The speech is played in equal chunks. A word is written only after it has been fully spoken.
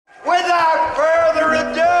Without further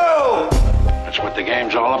ado, That's what the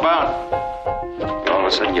game's all about. All of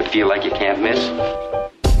a sudden you feel like you can't miss.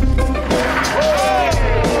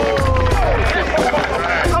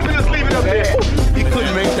 I'm just leave it up there. You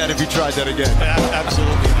couldn't make that if you tried that again.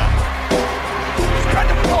 Absolutely not. Spread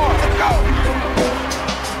the floor. Let's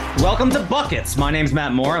go. Welcome to Buckets. My name's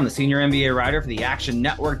Matt Moore. I'm the senior NBA writer for the Action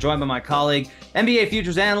Network, joined by my colleague, NBA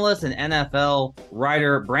futures analyst and NFL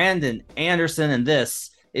writer Brandon Anderson. And this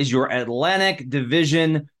is your Atlantic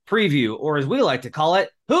Division preview, or as we like to call it,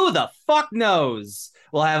 Who the Fuck Knows?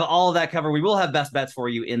 We'll have all of that covered. We will have best bets for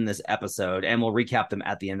you in this episode, and we'll recap them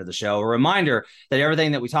at the end of the show. A reminder that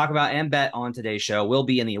everything that we talk about and bet on today's show will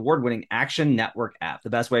be in the award-winning Action Network app. The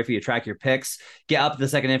best way for you to track your picks, get up to the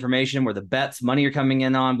second information where the bets, money are coming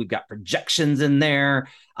in on. We've got projections in there.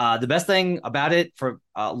 The best thing about it, for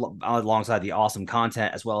alongside the awesome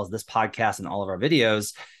content, as well as this podcast and all of our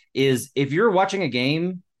videos, is if you're watching a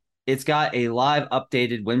game, it's got a live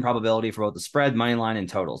updated win probability for both the spread, money line, and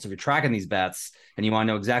total. So if you're tracking these bets and you want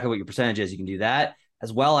to know exactly what your percentage is, you can do that.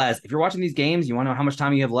 As well as if you're watching these games, you want to know how much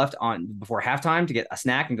time you have left on before halftime to get a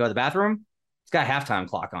snack and go to the bathroom. It's got a halftime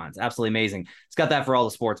clock on. It's absolutely amazing. It's got that for all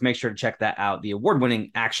the sports. Make sure to check that out. The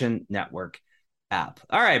award-winning Action Network app.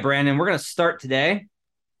 All right, Brandon, we're going to start today.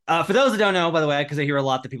 For those that don't know, by the way, because I hear a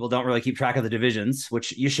lot that people don't really keep track of the divisions,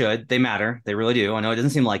 which you should. They matter. They really do. I know it doesn't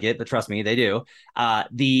seem like it, but trust me, they do.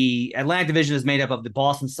 The Atlantic Division is made up of the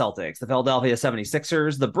Boston Celtics, the Philadelphia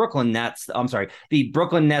 76ers, the Brooklyn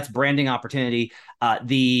Nets branding opportunity,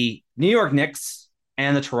 the New York Knicks,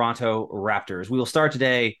 and the Toronto Raptors. We will start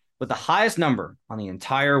today with the highest number on the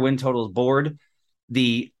entire win totals board,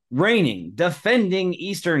 the reigning, defending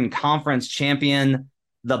Eastern Conference champion,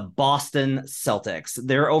 the Boston Celtics.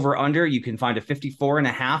 Their over-under, you can find a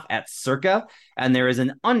 54.5 at Circa, and there is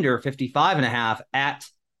an under 55.5 at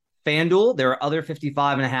FanDuel. There are other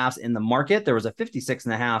 55.5s in the market. There was a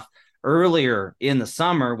 56.5 earlier in the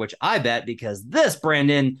summer, which I bet because this,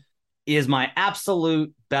 Brandon, is my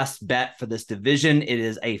absolute best bet for this division. It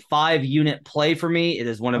is a 5-unit play for me. It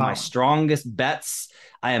is one of my strongest bets.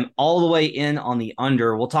 I am all the way in on the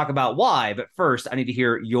under. We'll talk about why, but first I need to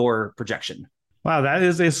hear your projection. Wow, that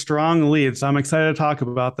is a strong lead. So I'm excited to talk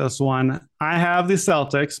about this one. I have the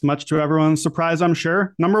Celtics, much to everyone's surprise, I'm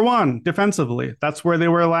sure. Number one, defensively. That's where they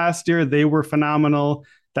were last year. They were phenomenal.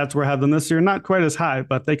 That's where I have them this year. Not quite as high,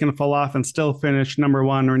 but they can fall off and still finish number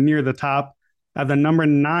one or near the top. At the number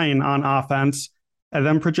 9 on offense, and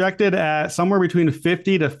then projected at somewhere between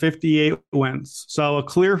 50 to 58 wins. So a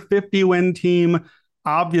clear 50-win team,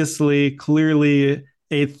 obviously, clearly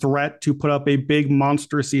a threat to put up a big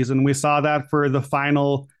monster season. We saw that for the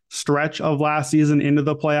final stretch of last season into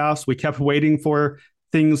the playoffs. We kept waiting for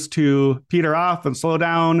things to peter off and slow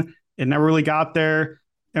down. It never really got there.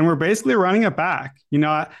 And we're basically running it back. You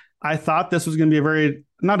know, I thought this was going to be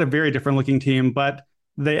not a very different looking team, but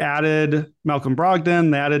they added Malcolm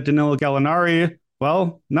Brogdon. They added Danilo Gallinari.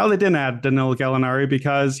 Well, no, they didn't add Danilo Gallinari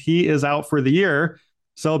because he is out for the year.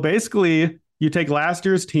 So basically, you take last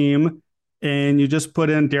year's team and you just put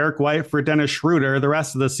in Derek White for Dennis Schroeder the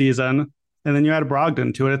rest of the season, and then you add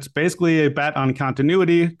Brogdon to it. It's basically a bet on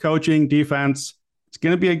continuity, coaching, defense. It's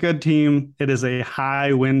going to be a good team. It is a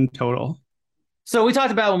high win total. So we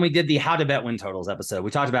talked about when we did the How to Bet Win Totals episode, we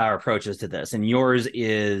talked about our approaches to this, and yours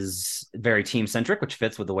is very team-centric, which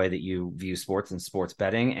fits with the way that you view sports and sports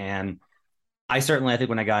betting. And I think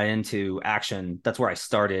when I got into Action, that's where I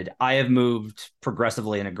started. I have moved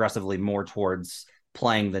progressively and aggressively more towards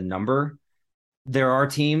playing the number. There are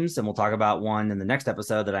teams, and we'll talk about one in the next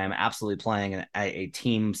episode, that I am absolutely playing a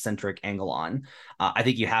team-centric angle on. I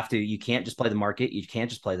think you can't just play the market. You can't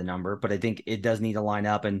just play the number, but I think it does need to line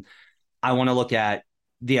up. And I want to look at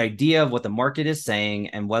the idea of what the market is saying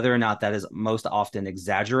and whether or not that is most often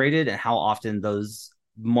exaggerated and how often those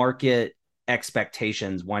market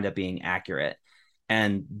expectations wind up being accurate.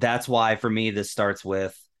 And that's why, for me, this starts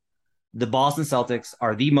with the Boston Celtics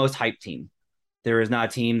are the most hyped team. There is not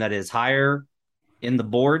a team that is higher in the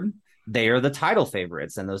board. They are the title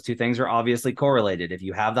favorites, and those two things are obviously correlated. If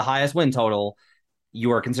you have the highest win total,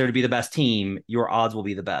 you are considered to be the best team, your odds will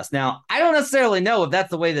be the best. Now, I don't necessarily know if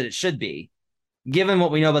that's the way that it should be, given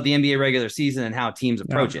what we know about the NBA regular season and how teams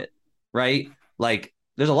approach it, right? Like,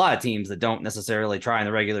 there's a lot of teams that don't necessarily try in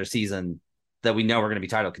the regular season that we know are going to be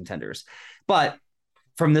title contenders. But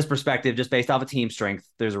from this perspective, just based off of team strength,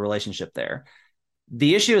 there's a relationship there.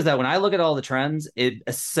 The issue is that when I look at all the trends, it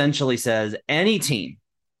essentially says any team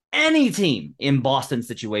in Boston's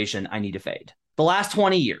situation, I need to fade.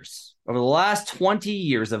 Over the last 20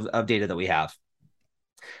 years of data that we have,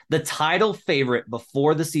 The title favorite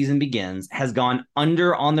before the season begins has gone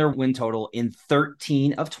under on their win total in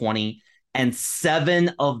 13 of 20 and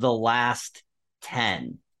 7 of the last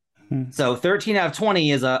 10. So 13 out of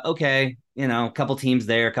 20 is a couple teams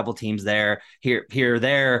there, a couple teams there, here,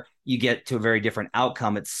 there. You get to a very different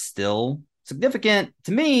outcome. It's still significant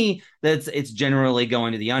to me that it's generally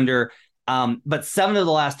going to the under. But 7 of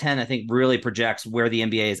the last 10, I think, really projects where the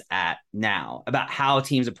NBA is at now, about how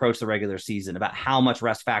teams approach the regular season, about how much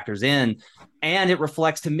rest factors in. And it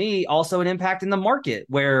reflects to me also an impact in the market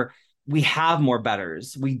where we have more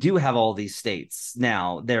bettors. We do have all these states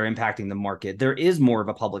now. They're impacting the market. There is more of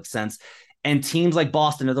a public sense. And teams like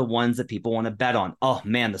Boston are the ones that people want to bet on. Oh,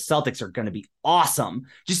 man, the Celtics are going to be awesome.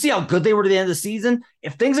 Did you see how good they were to the end of the season?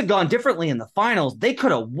 If things had gone differently in the finals, they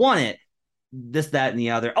could have won it. This, that, and the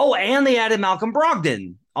other. Oh, and they added Malcolm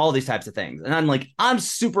Brogdon. All these types of things. And I'm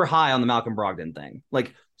super high on the Malcolm Brogdon thing.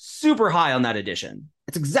 Like, super high on that addition.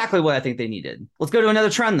 It's exactly what I think they needed. Let's go to another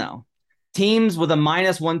trend, though. Teams with a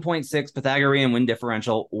minus 1.6 Pythagorean win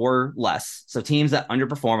differential or less. So teams that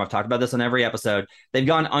underperform, I've talked about this on every episode, they've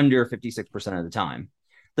gone under 56% of the time.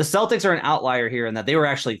 The Celtics are an outlier here in that they were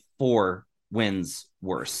actually 4 wins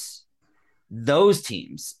worse. Those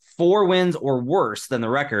teams, 4 wins or worse than the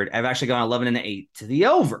record, have actually gone 11-8 to the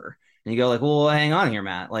over. And you go like, well, hang on here,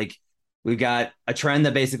 Matt. Like, we've got a trend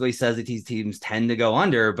that basically says that these teams tend to go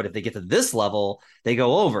under, but if they get to this level, they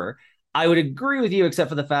go over. I would agree with you, except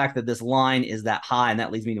for the fact that this line is that high, and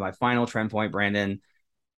that leads me to my final trend point, Brandon.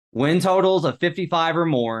 Win totals of 55 or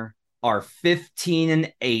more are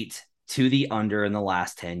 15-8 to the under in the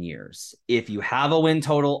last 10 years. If you have a win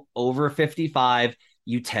total over 55,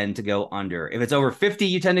 you tend to go under. If it's over 50,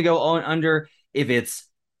 you tend to go under. If it's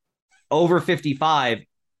over 55,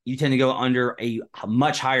 you tend to go under a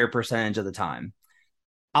much higher percentage of the time.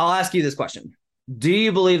 I'll ask you this question. Do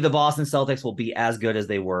you believe the Boston Celtics will be as good as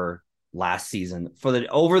they were last season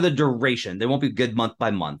over the duration? They won't be good month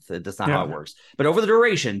by month. That's not how it works. But over the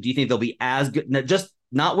duration, do you think they'll be as good, just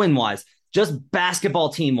not win-wise, just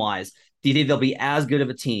basketball team-wise? Do you think they'll be as good of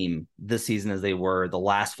a team this season as they were the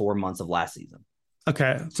last 4 months of last season?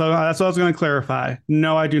 Okay, so that's what I was going to clarify.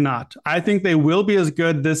 No, I do not. I think they will be as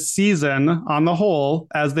good this season on the whole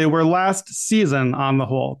as they were last season on the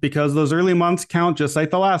whole, because those early months count just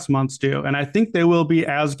like the last months do. And I think they will be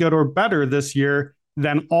as good or better this year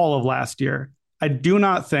than all of last year. I do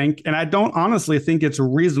not think, and I don't honestly think it's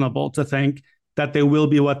reasonable to think that they will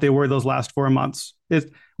be what they were those last 4 months.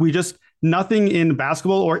 Nothing in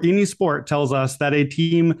basketball or any sport tells us that a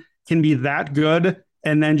team can be that good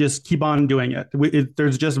and then just keep on doing it.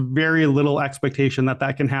 There's just very little expectation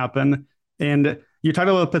that can happen. And you talked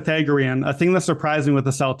about Pythagorean, a thing that surprised me with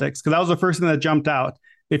the Celtics, because that was the first thing that jumped out.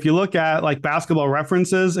 If you look at like basketball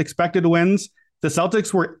references, expected wins, the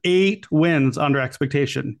Celtics were 8 wins under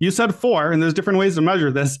expectation. You said 4, and there's different ways to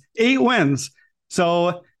measure this. 8 wins.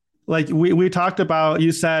 So like we talked about,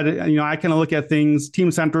 you said, I kind of look at things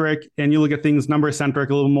team-centric, and you look at things number-centric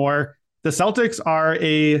a little more. The Celtics are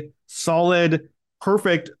a solid,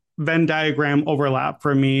 perfect Venn diagram overlap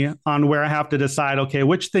for me on where I have to decide, okay,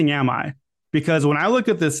 which thing am I? Because when I look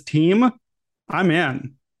at this team, I'm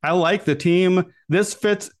in. I like the team. This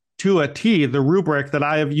fits to a T, the rubric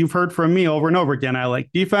that you've heard from me over and over again. I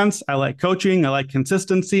like defense. I like coaching. I like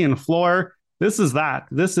consistency and floor. This is that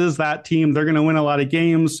team. They're going to win a lot of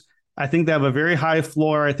games. I think they have a very high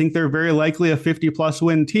floor. I think they're very likely a 50-plus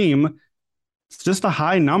win team. It's just a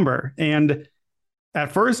high number. And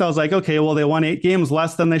at first I was like, okay, well, they won 8 games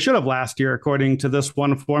less than they should have last year, according to this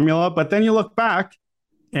one formula. But then you look back,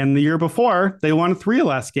 and the year before, they won 3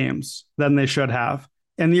 less games than they should have.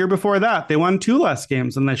 And the year before that, they won 2 less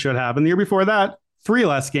games than they should have. And the year before that, 3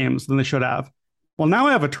 less games than they should have. Well, now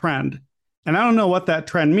I have a trend. And I don't know what that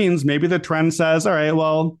trend means. Maybe the trend says, all right,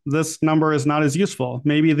 well, this number is not as useful.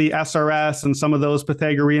 Maybe the SRS and some of those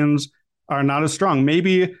Pythagoreans are not as strong.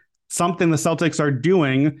 Maybe something the Celtics are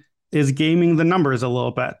doing is gaming the numbers a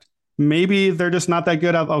little bit. Maybe they're just not that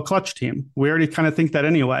good of a clutch team. We already kind of think that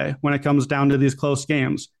anyway when it comes down to these close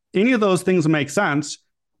games. Any of those things make sense,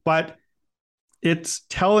 but it's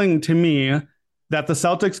telling to me that the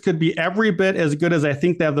Celtics could be every bit as good as I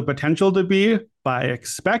think they have the potential to be by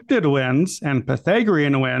expected wins and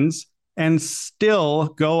Pythagorean wins, and still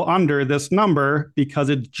go under this number because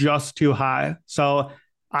it's just too high. So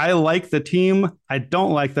I like the team. I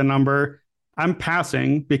don't like the number. I'm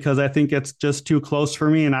passing because I think it's just too close for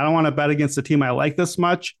me, and I don't want to bet against a team I like this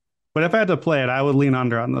much. But if I had to play it, I would lean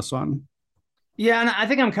under on this one. Yeah, and I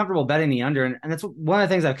think I'm comfortable betting the under, and that's one of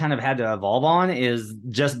the things I've kind of had to evolve on is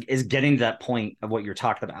getting to that point of what you're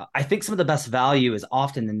talking about. I think some of the best value is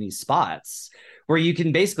often in these spots where you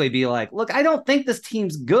can basically be like, look, I don't think this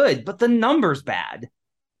team's good, but the number's bad.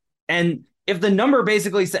 And if the number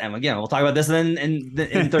basically says, and again, we'll talk about this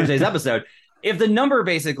in Thursday's episode, if the number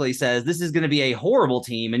basically says this is going to be a horrible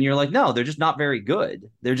team, and you're like, no, they're just not very good,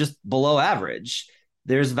 they're just below average,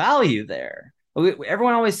 there's value there.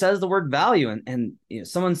 Everyone always says the word value, and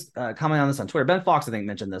someone's commenting on this on Twitter. Ben Fox, I think,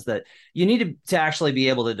 mentioned this, that you need to actually be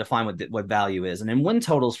able to define what value is. And in win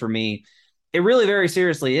totals, for me, it really very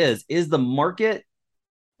seriously is the market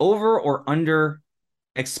over or under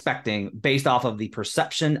expecting based off of the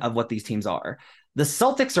perception of what these teams are. The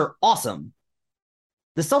Celtics are awesome.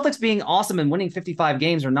 The Celtics being awesome and winning 55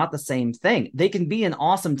 games are not the same thing. They can be an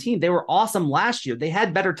awesome team. They were awesome last year. They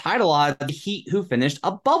had better title odds than the Heat, who finished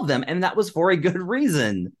above them, and that was for a good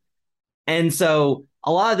reason. And so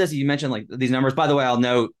a lot of this, you mentioned like these numbers. By the way, I'll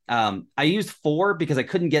note, I used 4 because I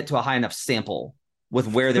couldn't get to a high enough sample with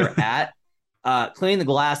where they're at. Cleaning the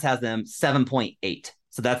Glass has them 7.8.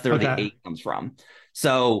 So that's where the 8 comes from.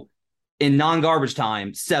 So in non-garbage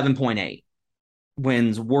time, 7.8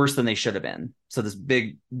 wins worse than they should have been. So this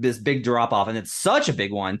big drop off, and it's such a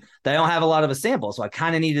big one that I don't have a lot of a sample. So I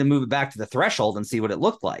kind of needed to move it back to the threshold and see what it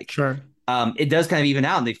looked like. Sure. It does kind of even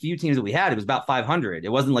out. And the few teams that we had, it was about 500. It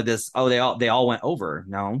wasn't like this, oh, they all went over.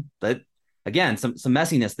 No, but again, some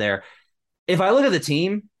messiness there. If I look at the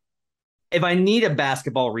team, if I need a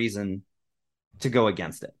basketball reason to go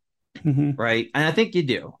against it, right? And I think you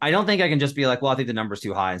do. I don't think I can just be like, well, I think the number's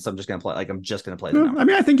too high, and so I'm just going to play the number. I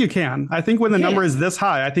mean, I think you can. I think when the number is this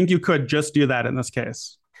high, I think you could just do that in this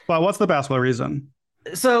case. But what's the basketball reason?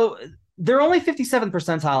 So they're only 57th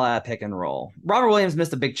percentile at pick and roll. Robert Williams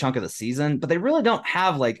missed a big chunk of the season, but they really don't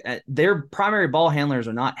have their primary ball handlers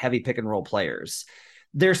are not heavy pick and roll players.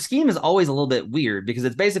 Their scheme is always a little bit weird because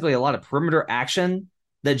it's basically a lot of perimeter action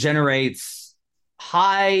that generates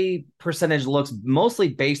high percentage looks, mostly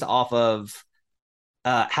based off of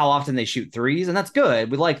how often they shoot threes. And that's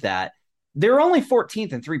good. We like that. They're only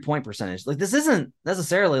 14th in 3-point percentage. Like, this isn't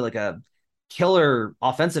necessarily like a killer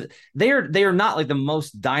offensive. They are not like the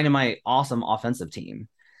most dynamite, awesome offensive team.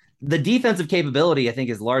 The defensive capability, I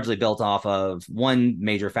think, is largely built off of one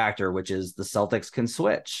major factor, which is the Celtics can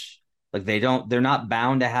switch. Like, they're not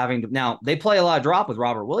bound to having to. Now, they play a lot of drop with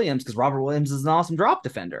Robert Williams because Robert Williams is an awesome drop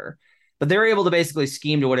defender. But they're able to basically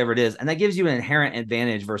scheme to whatever it is. And that gives you an inherent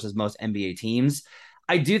advantage versus most NBA teams.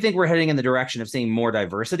 I do think we're heading in the direction of seeing more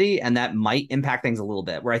diversity, and that might impact things a little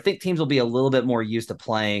bit, where I think teams will be a little bit more used to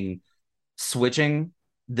playing switching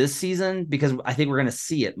this season, because I think we're going to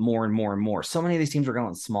see it more and more and more. So many of these teams are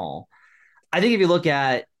going small. I think if you look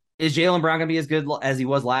at, is Jaylen Brown going to be as good as he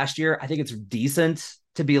was last year? I think it's decent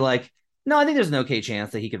to be like, no, I think there's an okay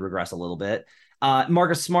chance that he could regress a little bit.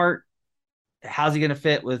 Marcus Smart, how's he going to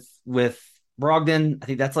fit with Brogdon? I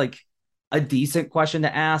think that's like a decent question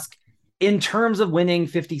to ask in terms of winning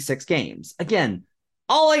 56 games. Again,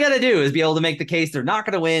 all I got to do is be able to make the case they're not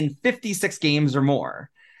going to win 56 games or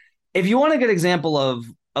more. If you want a good example of,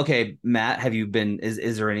 okay, Matt,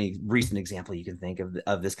 is there any recent example you can think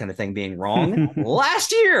of this kind of thing being wrong?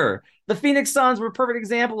 Last year, the Phoenix Suns were a perfect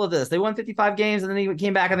example of this. They won 55 games and then they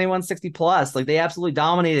came back and they won 60 plus. Like, they absolutely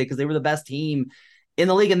dominated because they were the best team in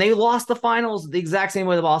the league, and they lost the finals the exact same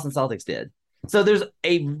way the Boston Celtics did. So there's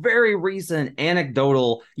a very recent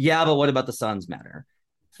anecdotal, but what about the Suns matter?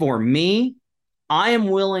 For me, I am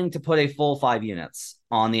willing to put a full 5 units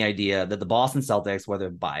on the idea that the Boston Celtics, whether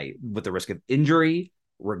with the risk of injury,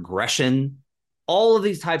 regression, all of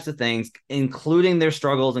these types of things, including their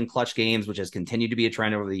struggles in clutch games, which has continued to be a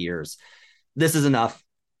trend over the years, this is enough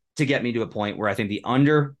to get me to a point where I think the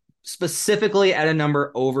under, specifically at a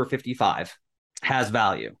number over 55, has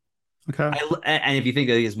value. Okay. And if you think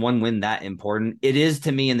is one win that important, it is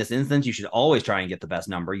to me in this instance. You should always try and get the best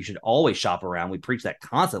number. You should always shop around. We preach that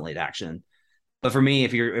constantly at Action. But for me,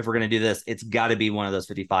 if we're going to do this, it's got to be one of those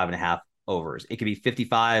 55.5 overs. It could be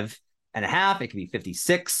 55.5. It could be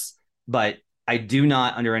 56. But I do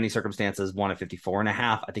not, under any circumstances, want a 54.5.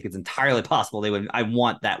 I think it's entirely possible they would. I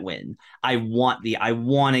want that win. I want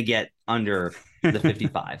to get under the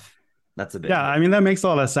 55. That's a big. Yeah, I mean, that makes a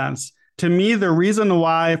lot of sense. To me, the reason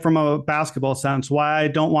why, from a basketball sense, why I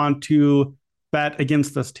don't want to bet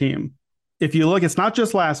against this team, if you look, it's not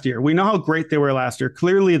just last year. We know how great they were last year.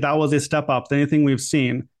 Clearly, that was a step up than anything we've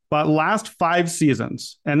seen. But last 5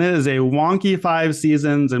 seasons, and it is a wonky 5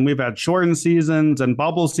 seasons, and we've had shortened seasons and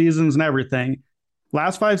bubble seasons and everything.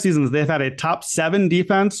 Last 5 seasons, they've had a top 7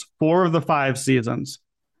 defense 4 of the 5 seasons.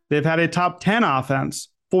 They've had a top 10 offense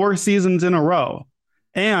 4 seasons in a row.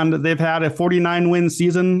 And they've had a 49-win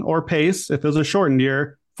season or pace, if it was a shortened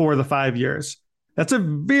year, for the 5 years. That's a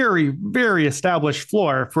very, very established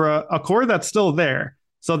floor for a core that's still there.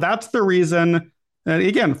 So that's the reason And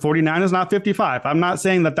again, 49 is not 55. I'm not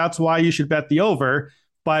saying that that's why you should bet the over,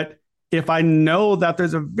 but if I know that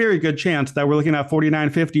there's a very good chance that we're looking at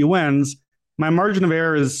 49-50 wins, my margin of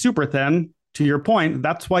error is super thin. To your point,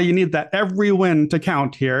 that's why you need that every win to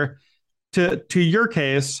count here. To your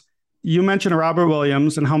case, you mentioned Robert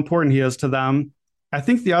Williams and how important he is to them. I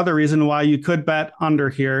think the other reason why you could bet under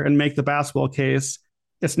here and make the basketball case,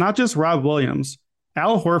 it's not just Rob Williams.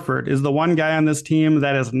 Al Horford is the one guy on this team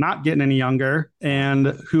that is not getting any younger and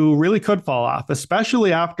who really could fall off,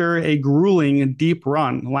 especially after a grueling deep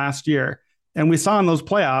run last year. And we saw in those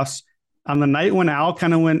playoffs on the night when Al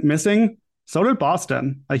kind of went missing, so did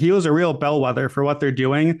Boston. Like, he was a real bellwether for what they're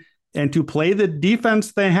doing. And to play the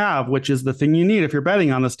defense they have, which is the thing you need if you're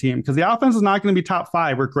betting on this team, because the offense is not going to be top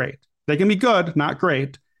 5 or great. They can be good, not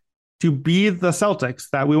great. To be the Celtics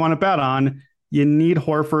that we want to bet on, you need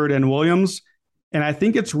Horford and Williams. And I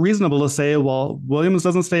think it's reasonable to say, well, Williams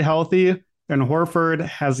doesn't stay healthy and Horford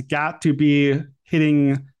has got to be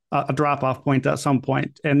hitting a drop-off point at some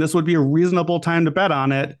point. And this would be a reasonable time to bet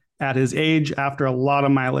on it at his age after a lot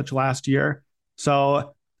of mileage last year.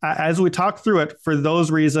 So as we talk through it for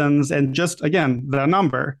those reasons, and just, again, the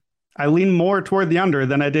number, I lean more toward the under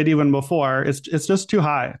than I did even before. It's just too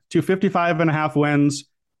high. 255.5 wins.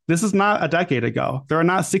 This is not a decade ago. There are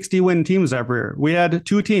not 60-win teams every year. We had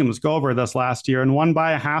 2 teams go over this last year and won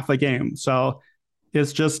by a half a game. So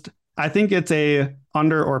it's just, I think it's a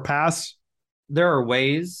under or pass. There are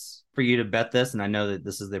ways for you to bet this, and I know that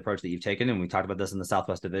this is the approach that you've taken, and we talked about this in the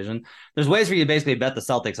Southwest Division. There's ways for you to basically bet the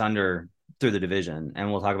Celtics under through the division, and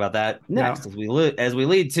we'll talk about that next as we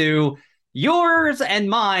lead to yours and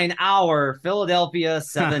mine, our Philadelphia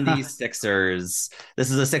 76ers. This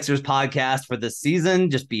is a Sixers podcast for this season.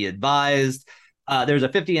 Just be advised. There's a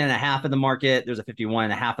 50.5 in the market. There's a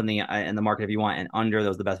 51.5 in the market if you want, and under.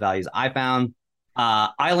 Those are the best values I found.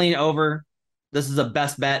 I lean over. This is a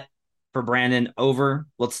best bet for Brandon, over.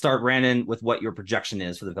 Let's start, Brandon, with what your projection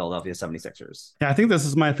is for the Philadelphia 76ers. Yeah, I think this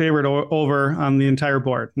is my favorite over on the entire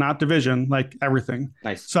board, not division, like everything.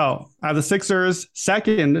 Nice. So I have the Sixers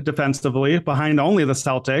second defensively behind only the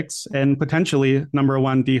Celtics and potentially number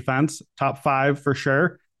 1 defense, top 5 for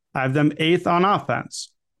sure. I have them 8th on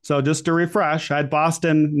offense. So just to refresh, I had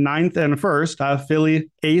Boston 9th and 1st. I have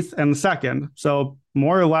Philly 8th and 2nd. So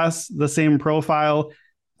more or less the same profile.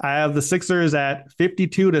 I have the Sixers at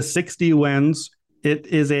 52 to 60 wins. It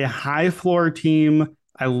is a high floor team.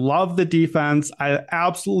 I love the defense. I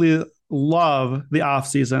absolutely love the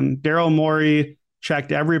offseason. Daryl Morey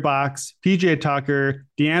checked every box. PJ Tucker,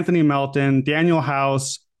 DeAnthony Melton, Daniel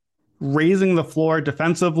House, raising the floor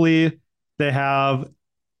defensively. They have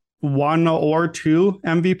 1 or 2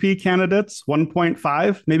 MVP candidates,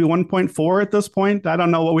 1.5, maybe 1.4 at this point. I don't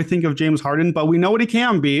know what we think of James Harden, but we know what he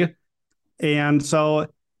can be. And so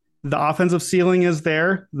the offensive ceiling is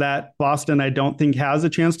there that Boston, I don't think, has a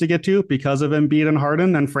chance to get to because of Embiid and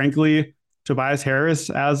Harden. And frankly, Tobias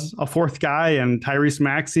Harris as a 4th guy and Tyrese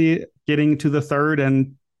Maxey getting to the 3rd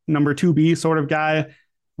and number 2B sort of guy.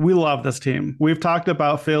 We love this team. We've talked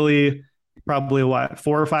about Philly probably 4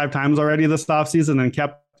 or 5 times already this offseason and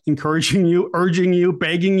kept encouraging you, urging you,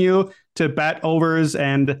 begging you to bet overs.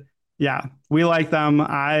 And yeah, we like them.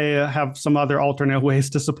 I have some other alternate ways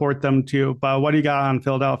to support them too. But what do you got on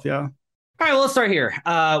Philadelphia? All right, well, let's start here.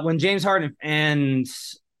 When James Harden and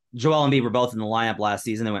Joel Embiid were both in the lineup last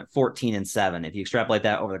season, they went 14-7. If you extrapolate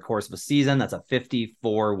that over the course of a season, that's a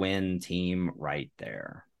 54-win team right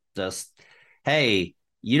there. Just, hey,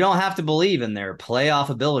 you don't have to believe in their playoff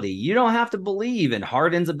ability. You don't have to believe in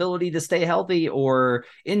Harden's ability to stay healthy or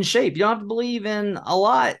in shape. You don't have to believe in a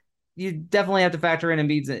lot. You definitely have to factor in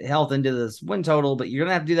Embiid's health into this win total, but you're going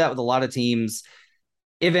to have to do that with a lot of teams.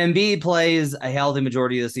 If Embiid plays a healthy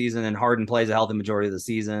majority of the season and Harden plays a healthy majority of the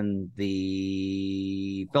season,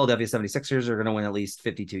 the Philadelphia 76ers are going to win at least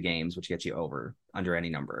 52 games, which gets you over under any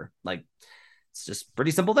number. Like, it's just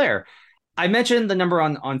pretty simple there. I mentioned the number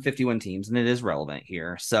on 51 teams, and it is relevant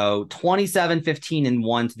here. So 27, 15, and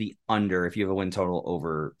 1 to the under if you have a win total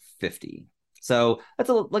over 50. So that's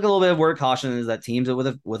a little bit of word caution is that teams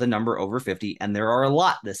with a number over 50, and there are a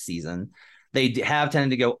lot this season, they have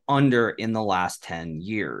tended to go under in the last 10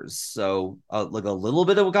 years. So a little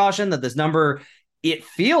bit of caution that this number, it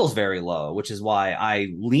feels very low, which is why I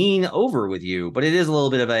lean over with you. But it is a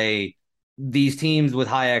little bit of these teams with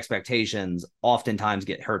high expectations oftentimes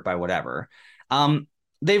get hurt by whatever.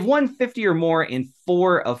 They've won 50 or more in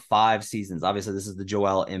 4 of 5 seasons. Obviously, this is the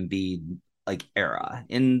Joel Embiid era.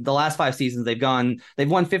 In the last 5 seasons, they've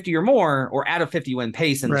won 50 or more or at a 50-win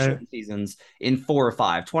pace in the short seasons in 4 or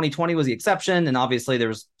 5. 2020 was the exception, and obviously there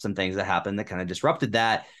was some things that happened that kind of disrupted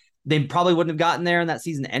that. They probably wouldn't have gotten there in that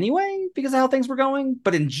season anyway because of how things were going.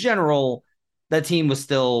 But in general, that team was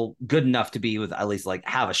still good enough to be with at least like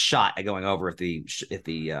have a shot at going over if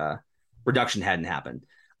the reduction hadn't happened.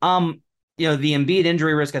 The Embiid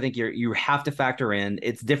injury risk, I think you have to factor in.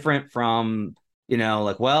 It's different from,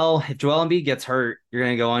 like, well, if Joel Embiid gets hurt, you're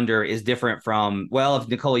going to go under is different from, well, if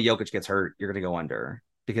Nikola Jokic gets hurt, you're going to go under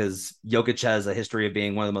because Jokic has a history of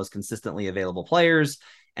being one of the most consistently available players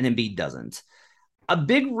and Embiid doesn't. A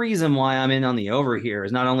big reason why I'm in on the over here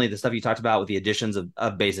is not only the stuff you talked about with the additions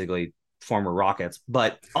of basically former Rockets,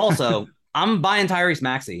 but also I'm buying Tyrese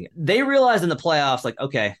Maxey. They realized in the playoffs, like,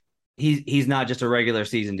 okay, he's not just a regular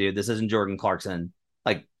season dude. This isn't Jordan Clarkson.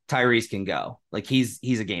 Like Tyrese can go. Like he's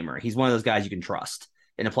a gamer. He's one of those guys you can trust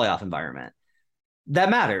in a playoff environment.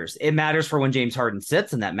 That matters. It matters for when James Harden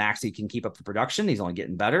sits and that Maxey can keep up the production. He's only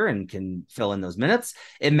getting better and can fill in those minutes.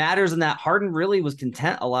 It matters in that Harden really was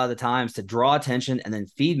content a lot of the times to draw attention and then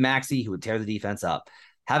feed Maxey, who would tear the defense up.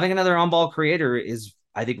 Having another on-ball creator is,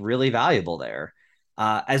 I think, really valuable there.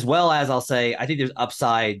 As well as I'll say, I think there's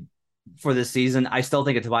upside for this season. I still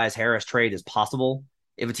think a Tobias Harris trade is possible.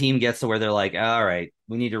 If a team gets to where they're like, all right,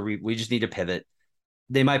 we just need to pivot.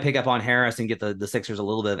 They might pick up on Harris and get the Sixers a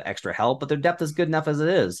little bit of extra help, but their depth is good enough as it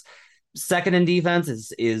is. Second in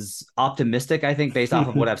defense is optimistic, I think, based off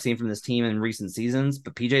of what I've seen from this team in recent seasons.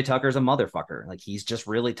 But PJ Tucker's a motherfucker. Like he's just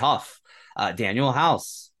really tough. Daniel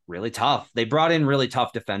House, really tough. They brought in really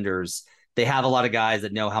tough defenders. They have a lot of guys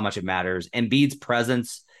that know how much it matters. Embiid's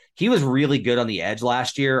presence, he was really good on the edge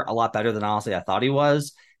last year, a lot better than honestly I thought he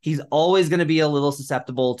was. He's always going to be a little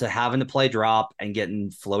susceptible to having to play drop and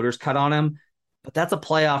getting floaters cut on him. But that's a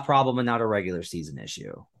playoff problem and not a regular season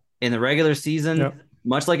issue. In the regular season,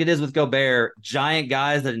 much like it is with Gobert, giant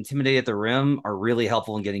guys that intimidate at the rim are really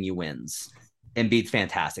helpful in getting you wins. Embiid's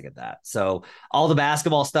fantastic at that. So all the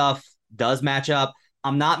basketball stuff does match up.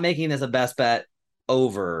 I'm not making this a best bet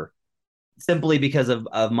over simply because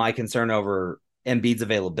of my concern over Embiid's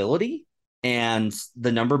availability and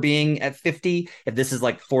the number being at 50. If this is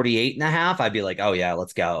like 48.5, I'd be like, oh yeah,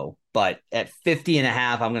 let's go. But at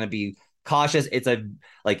 50.5, I'm going to be cautious.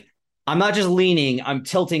 I'm not just leaning, I'm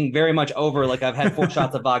tilting very much over. Like I've had 4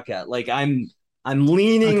 shots of vodka. Like I'm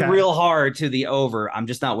leaning real hard to the over. I'm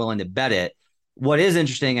just not willing to bet it. What is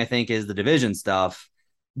interesting, I think, is the division stuff.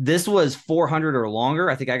 This was 400 or longer.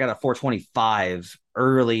 I think I got a 425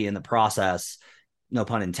 early in the process, no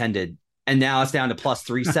pun intended. And now it's down to plus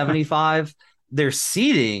 375. Their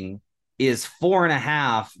seeding is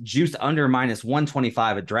 4.5, juiced under minus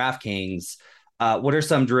 125 at DraftKings. What are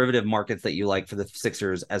some derivative markets that you like for the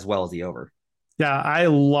Sixers as well as the over? Yeah, I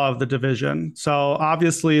love the division. So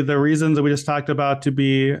obviously the reasons that we just talked about to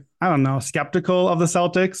be, skeptical of the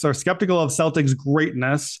Celtics or skeptical of Celtics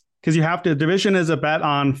greatness, because division is a bet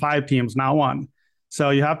on 5 teams, not 1.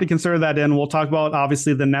 So you have to consider that in. We'll talk about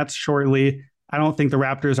obviously the Nets shortly. I don't think the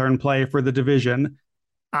Raptors are in play for the division.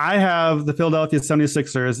 I have the Philadelphia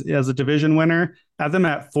 76ers as a division winner. I have them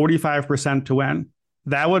at 45% to win.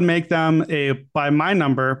 That would make them by my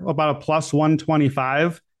number, about a plus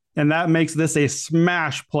 125. And that makes this a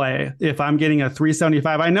smash play if I'm getting a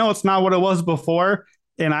 375. I know it's not what it was before.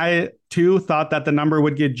 And I too thought that the number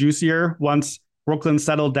would get juicier once Brooklyn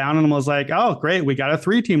settled down and was like, oh, great, we got a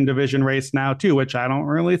 3-team division race now too, which I don't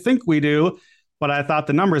really think we do. But I thought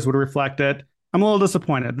the numbers would reflect it. I'm a little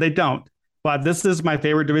disappointed. They don't. But this is my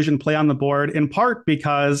favorite division play on the board, in part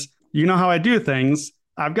because you know how I do things.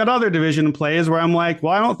 I've got other division plays where I'm like,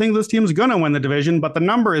 well, I don't think this team's going to win the division, but the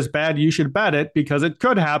number is bad. You should bet it because it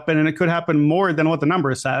could happen, and it could happen more than what the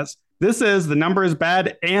number says. This is the number is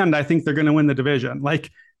bad, and I think they're going to win the division. Like,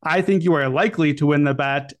 I think you are likely to win the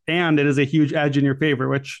bet, and it is a huge edge in your favor,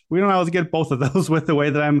 which we don't always get both of those with the way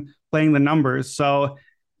that I'm playing the numbers. So,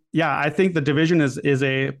 yeah, I think the division is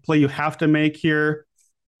a play you have to make here.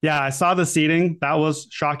 Yeah, I saw the seeding. That was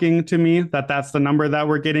shocking to me that's the number that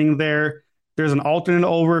we're getting there. There's an alternate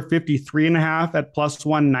over 53.5 at plus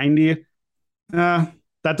 190.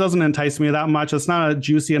 That doesn't entice me that much. It's not a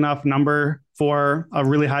juicy enough number for a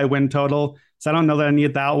really high win total. So I don't know that I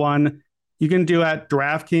need that one. You can do at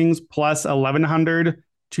DraftKings plus 1,100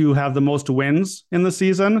 to have the most wins in the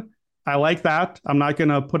season. I like that. I'm not going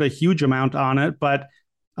to put a huge amount on it, but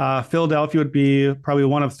Philadelphia would be probably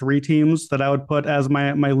one of 3 teams that I would put as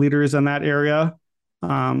my leaders in that area.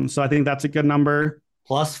 So I think that's a good number.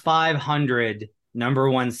 Plus 500, number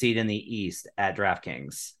 1 seed in the East at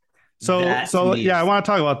DraftKings. So yeah, I want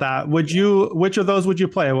to talk about that. Which of those would you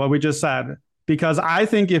play? What we just said? Because I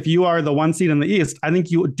think if you are the 1 seed in the East, I think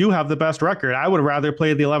you do have the best record. I would rather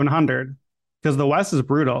play the 1,100 because the West is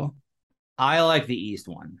brutal. I like the East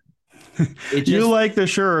one. You like the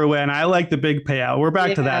sure win. I like the big payout. We're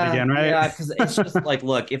back to that again, right? Yeah, because it's just like,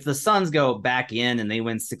 look, if the Suns go back in and they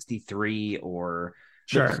win 63, or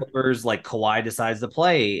the Clippers, like Kawhi decides to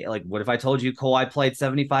play, like, what if I told you Kawhi played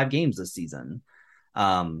 75 games this season?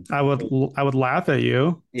 I would laugh at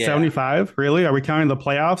you. 75, really? Are we counting the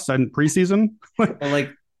playoffs and preseason?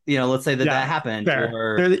 Like, let's say that happened.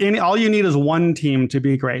 All you need is one team to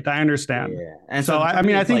be great. I understand. Yeah. And so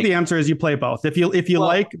I think the answer is you play both. If you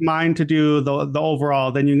like mine to do the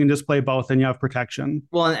overall, then you can just play both and you have protection.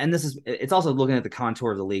 Well, and it's also looking at the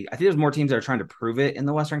contour of the league. I think there's more teams that are trying to prove it in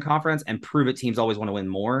the Western Conference, and prove it teams always want to win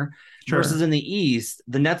more. Sure. Versus in the East,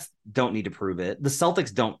 the Nets don't need to prove it. The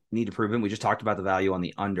Celtics don't need to prove it. We just talked about the value on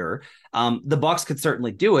the under. The Bucks could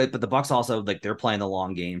certainly do it, but the Bucks also, like, they're playing the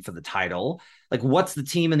long game for the title. Like, what's the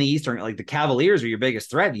team in the Eastern? Like, the Cavaliers are your biggest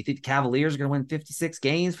threat. Do you think the Cavaliers are going to win 56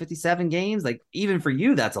 games, 57 games? Like, even for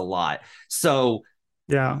you, that's a lot. So,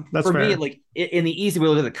 yeah, that's for fair. me, like, in the East, we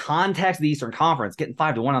look at the context of the Eastern Conference, getting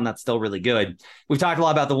 5-1 on that's still really good. We've talked a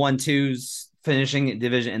lot about the 1-2s finishing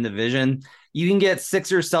division. You can get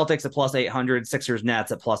Sixers Celtics at plus 800, Sixers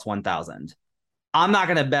Nets at plus 1,000. I'm not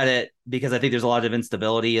going to bet it because I think there's a lot of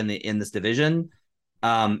instability in this division.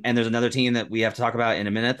 And there's another team that we have to talk about in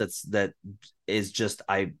a minute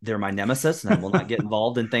they're my nemesis, and I will not get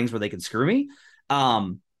involved in things where they can screw me.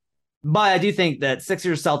 But I do think that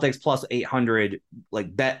Sixers Celtics plus 800,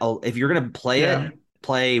 like, bet if you're going to play it,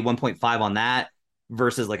 play 1.5 on that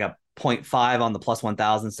versus like a 0.5 on the plus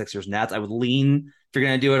 1,000 Sixers Nets. I would lean, if you're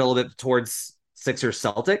going to do it, a little bit towards Sixers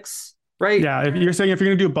Celtics. Right. Yeah. If you're going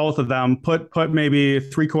to do both of them, put maybe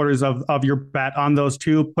 3/4 of your bet on those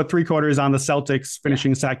two, put 3/4 on the Celtics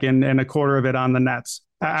finishing second and 1/4 of it on the Nets.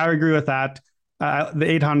 I agree with that. The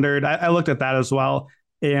 800, I looked at that as well.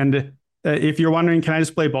 And if you're wondering, can I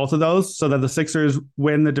just play both of those so that the Sixers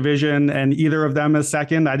win the division and either of them is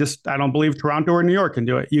second? I don't believe Toronto or New York can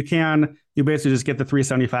do it. You basically just get the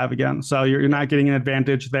 375 again. So you're not getting an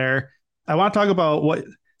advantage there. I want to talk about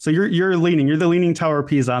so you're the leaning tower of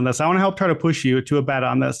Pisa on this. I want to help try to push you to a bet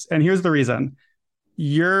on this. And here's the reason.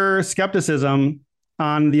 Your skepticism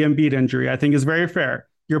on the Embiid injury, I think, is very fair.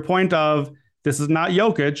 Your point of this is not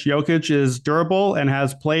Jokic. Jokic is durable and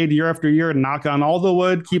has played year after year, knock on all the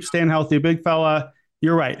wood, keep staying healthy, big fella.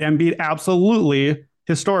 You're right. Embiid absolutely,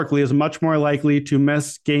 historically, is much more likely to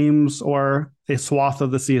miss games or a swath of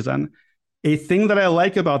the season. A thing that I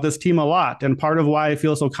like about this team a lot, and part of why I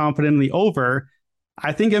feel so confident in the over,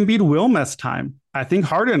 I think Embiid will miss time. I think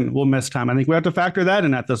Harden will miss time. I think we have to factor that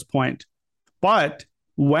in at this point. But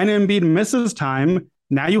when Embiid misses time,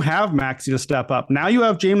 now you have Maxey to step up. Now you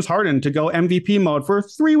have James Harden to go MVP mode for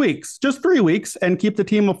 3 weeks, just 3 weeks, and keep the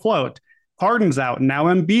team afloat. Harden's out. Now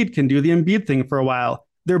Embiid can do the Embiid thing for a while.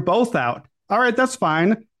 They're both out. All right, that's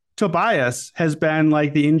fine. Tobias has been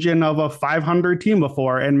like the engine of a 500 team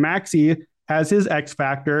before, and Maxey has his X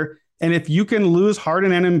factor. And if you can lose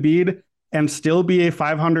Harden and Embiid and still be a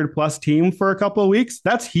 500 plus team for a couple of weeks,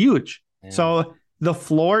 that's huge. Yeah. So the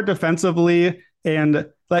floor defensively, and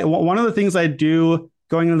like one of the things I do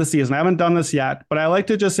going into the season, I haven't done this yet, but I like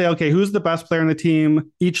to just say, okay, who's the best player in the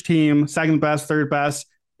team, each team, second best, third best,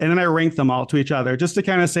 and then I rank them all to each other just to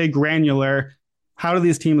kind of say granular, how do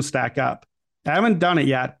these teams stack up? I haven't done it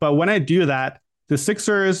yet, but when I do that, the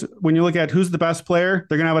Sixers, when you look at who's the best player,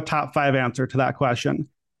 they're going to have a top 5 answer to that question.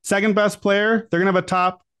 Second best player, they're going to have a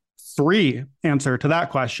top 3 answer to that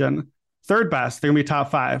question. Third best, they're going to be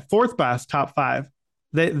top 5. Fourth best, top 5.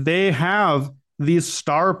 They have these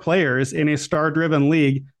star players in a star-driven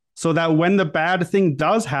league so that when the bad thing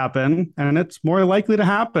does happen, and it's more likely to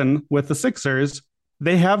happen with the Sixers,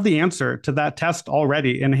 they have the answer to that test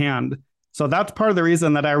already in hand. So that's part of the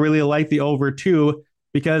reason that I really like the over too,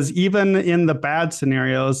 because even in the bad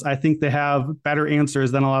scenarios, I think they have better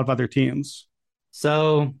answers than a lot of other teams.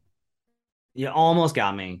 So you almost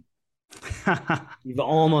got me. You've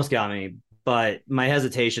almost got me. But my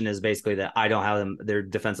hesitation is basically that I don't have them, their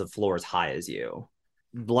defensive floor as high as you.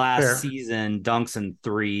 Last season,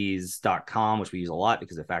 dunksandthrees.com, which we use a lot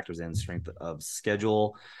because it factors in strength of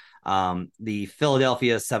schedule. The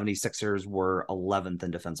Philadelphia 76ers were 11th in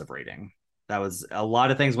defensive rating. That was a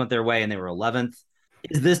lot of things went their way and they were 11th.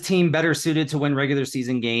 Is this team better suited to win regular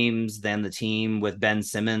season games than the team with Ben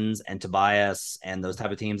Simmons and Tobias and those type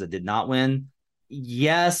of teams that did not win?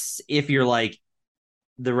 Yes, if you're like,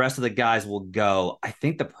 the rest of the guys will go. I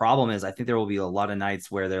think the problem is I think there will be a lot of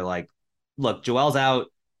nights where they're like, look, Joel's out.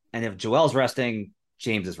 And if Joel's resting,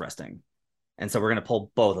 James is resting. And so we're going to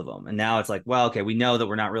pull both of them. And now it's like, well, okay, we know that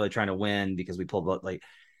we're not really trying to win because we pulled both. Like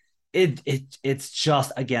it's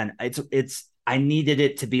just, again, I needed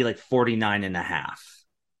it to be like 49.5.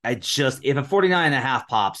 If a 49.5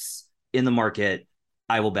 pops, in the market,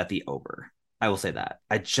 I will bet the over. I will say that.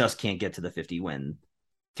 I just can't get to the 50 win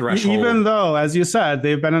threshold. Even though, as you said,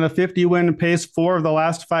 they've been in a 50 win pace 4 of the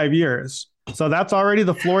last 5 years. So that's already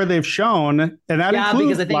the floor they've shown. And that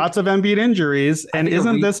includes lots of Embiid injuries. And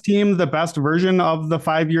isn't this team the best version of the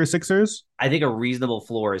 5-year Sixers? I think a reasonable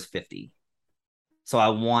floor is 50. So I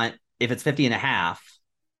want, if it's 50 and a half,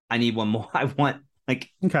 I need one more. I want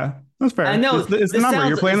okay, that's fair. I know it's the number.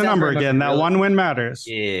 You're playing the number again. That one win matters.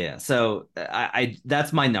 Yeah. So I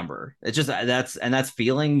that's my number. It's just that's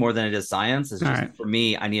feeling more than it is science. It's just for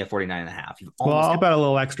me, I need a 49 and a half. Well, I'll bet a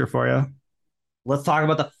little extra for you. Let's talk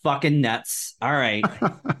about the fucking Nets. All right.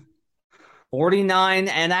 49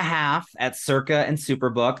 and a half at Circa and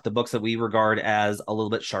Superbook, the books that we regard as a little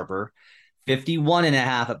bit sharper. 51 and a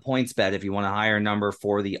half at PointsBet if you want a higher number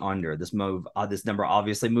for the under. This number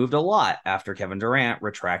obviously moved a lot after Kevin Durant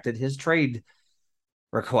retracted his trade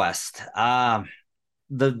request.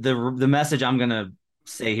 The message I'm going to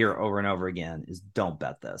say here over and over again is don't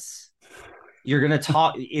bet this. You're going to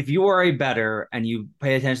talk, if you are a bettor and you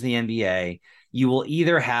pay attention to the NBA, you will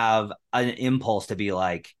either have an impulse to be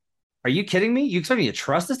like, are you kidding me? You expect me to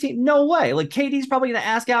trust this team? No way. Like, KD's probably going to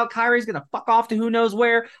ask out. Kyrie's going to fuck off to who knows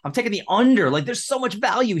where. I'm taking the under. Like, there's so much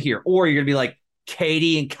value here. Or you're going to be like,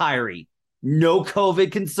 KD and Kyrie, no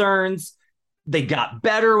COVID concerns. They got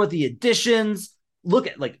better with the additions. Look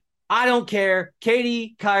at, I don't care.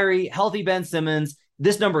 KD, Kyrie, healthy Ben Simmons.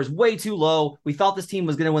 This number is way too low. We thought this team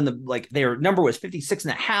was going to win their number was 56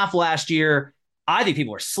 and a half last year. I think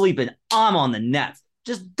people are sleeping. I'm on the Nets.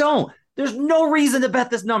 Just don't. There's no reason to bet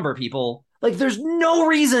this number, people. There's no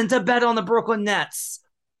reason to bet on the Brooklyn Nets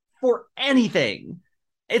for anything.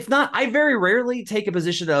 It's not, I very rarely take a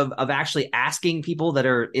position of actually asking people that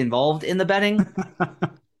are involved in the betting.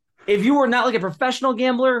 If you are not a professional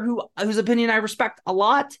gambler whose opinion I respect a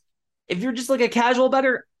lot, if you're just a casual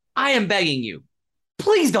bettor, I am begging you,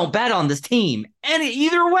 please don't bet on this team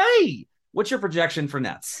either way. What's your projection for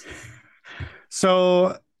Nets?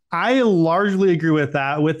 So I largely agree with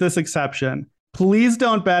that, with this exception. Please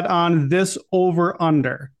don't bet on this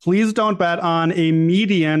over-under. Please don't bet on a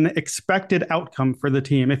median expected outcome for the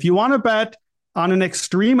team. If you want to bet on an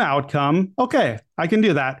extreme outcome, okay, I can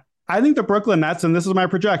do that. I think the Brooklyn Nets, and this is my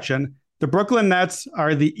projection, the Brooklyn Nets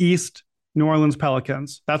are the East New Orleans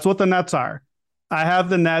Pelicans. That's what the Nets are. I have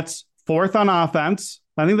the Nets 4th on offense.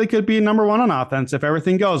 I think they could be number 1 on offense if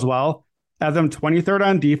everything goes well. Have them 23rd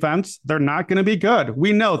on defense. They're not going to be good.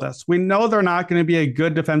 We know this. We know they're not going to be a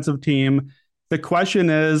good defensive team. The question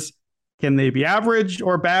is, can they be average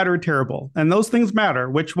or bad or terrible? And those things matter.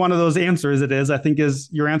 Which one of those answers it is, I think, is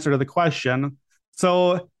your answer to the question.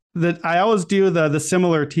 So I always do the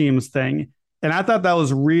similar teams thing. And I thought that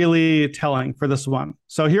was really telling for this one.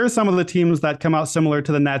 So here are some of the teams that come out similar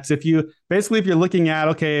to the Nets. If you're looking at,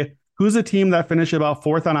 okay, who's a team that finished about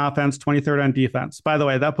 4th on offense, 23rd on defense? By the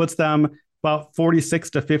way, that puts them about 46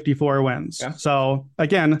 to 54 wins. Yeah. So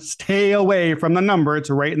again, stay away from the number. It's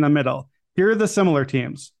right in the middle. Here are the similar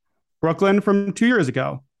teams. Brooklyn from 2 years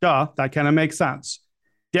ago. Duh, that kind of makes sense.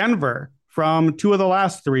 Denver from 2 of the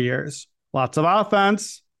last 3 years. Lots of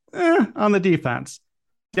offense on the defense.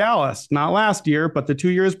 Dallas, not last year, but the 2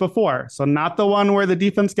 years before. So not the one where the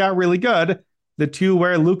defense got really good. The 2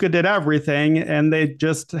 where Luka did everything and they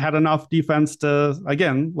just had enough defense to,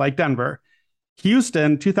 again, like Denver.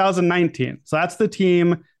 Houston, 2019. So that's the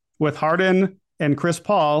team with Harden and Chris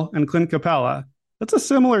Paul and Clint Capella. That's a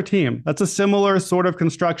similar team. That's a similar sort of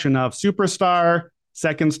construction of superstar,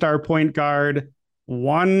 second star point guard,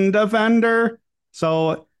 1 defender.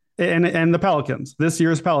 So, and the Pelicans, this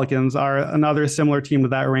year's Pelicans are another similar team to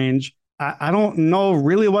that range. I don't know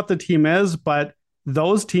really what the team is, but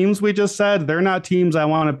those teams we just said, they're not teams I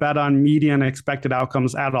want to bet on median expected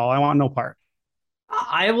outcomes at all. I want no part.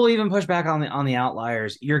 I will even push back on the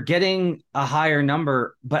outliers. You're getting a higher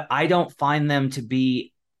number, but I don't find them to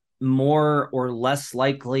be more or less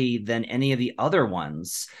likely than any of the other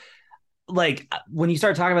ones. When you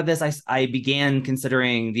start talking about this, I began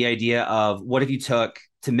considering the idea of what if you took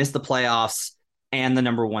to miss the playoffs and the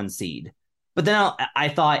number 1 seed. But then I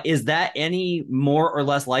thought, is that any more or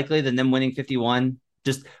less likely than them winning 51?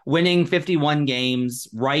 Just winning 51 games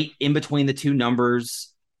right in between the 2 numbers.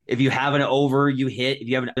 If you have an over, you hit. If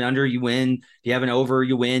you have an under, you win. If you have an over,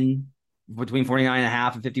 you win between 49 and a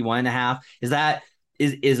half and 51 and a half.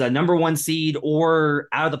 Is a number 1 seed or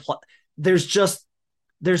out of the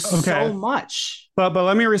there's so much. But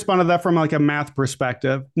let me respond to that from a math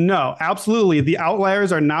perspective. No, absolutely. The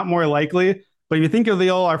outliers are not more likely. But if you think of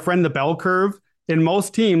our friend, the bell curve, in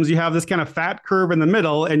most teams, you have this kind of fat curve in the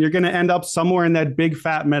middle, and you're going to end up somewhere in that big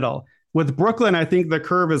fat middle. With Brooklyn, I think the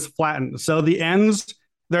curve is flattened. So the ends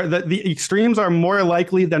The extremes are more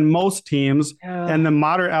likely than most teams, and the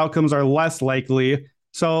moderate outcomes are less likely.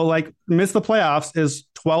 So, like, miss the playoffs is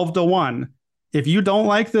 12-1. If you don't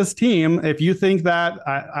like this team, if you think that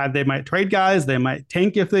they might trade guys, they might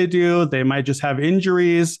tank if they do, they might just have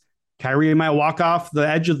injuries, Kyrie might walk off the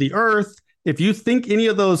edge of the earth. If you think any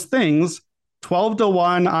of those things,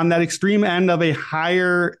 12-1 on that extreme end of a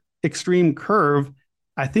higher extreme curve,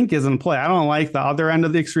 I think is in play. I don't like the other end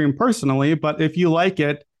of the extreme personally, but if you like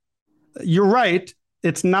it, you're right.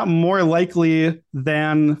 It's not more likely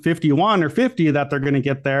than 51 or 50 that they're going to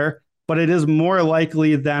get there, but it is more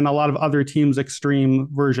likely than a lot of other teams' extreme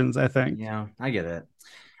versions, I think. Yeah, I get it.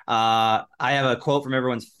 I have a quote from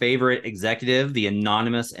everyone's favorite executive, the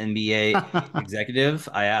anonymous NBA executive.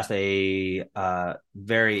 I asked a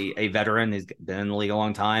veteran who's been in the league a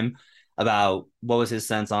long time about what was his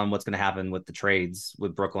sense on what's going to happen with the trades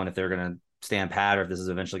with Brooklyn, if they're going to stand pat or if this is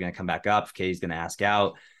eventually going to come back up, if Katie's going to ask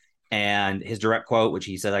out. And his direct quote, which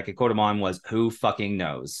he said I could quote him on, was, "Who fucking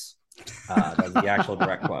knows?" That was the actual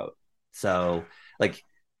direct quote. So, like,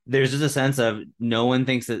 there's just a sense of no one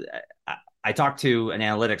thinks that. I talked to an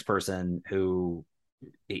analytics person who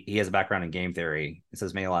he has a background in game theory. It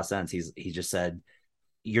says made a lot of sense. He just said,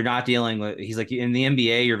 you're not dealing with, he's like, in the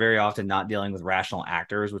NBA, you're very often not dealing with rational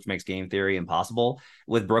actors, which makes game theory impossible.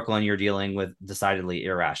 With Brooklyn, you're dealing with decidedly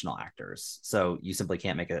irrational actors. So you simply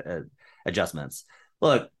can't make adjustments.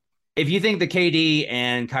 Look, if you think that KD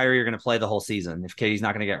and Kyrie are going to play the whole season, if KD's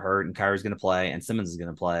not going to get hurt and Kyrie's going to play and Simmons is going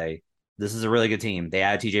to play, this is a really good team. They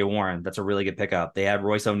add TJ Warren. That's a really good pickup. They add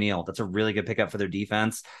Royce O'Neal. That's a really good pickup for their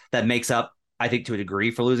defense. That makes up, I think, to a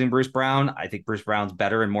degree for losing Bruce Brown. I think Bruce Brown's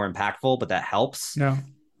better and more impactful, but that helps. Yeah.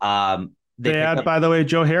 They had, by the way,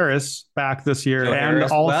 Joe Harris back this year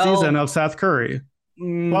season of Seth Curry.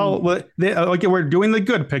 Well, we're doing the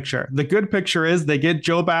good picture. The good picture is they get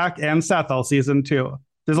Joe back and Seth all season too.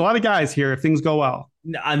 There's a lot of guys here if things go well.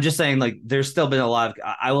 I'm just saying, like, there's still been a lot of,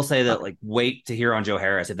 I will say that, like, wait to hear on Joe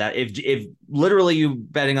Harris. If literally you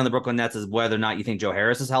betting on the Brooklyn Nets is whether or not you think Joe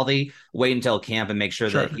Harris is healthy, wait until camp and make sure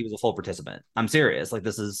that he was a full participant. I'm serious. Like,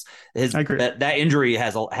 this is that injury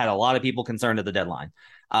had a lot of people concerned at the deadline.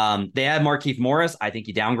 They had Markieff Morris. I think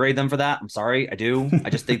you downgrade them for that. I'm sorry. I do. I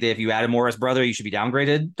just think that if you add a Morris brother, you should be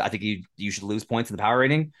downgraded. I think you should lose points in the power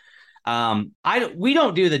rating. We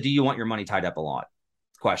don't do the, do you want your money tied up a lot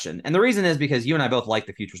question. And the reason is because you and I both like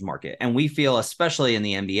the futures market, and we feel, especially in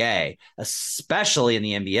the NBA,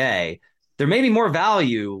 there may be more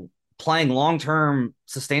value playing long-term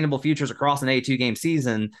sustainable futures across an 82-game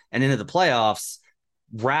season and into the playoffs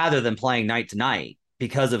rather than playing night to night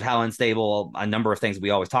because of how unstable a number of things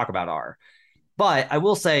we always talk about are. But I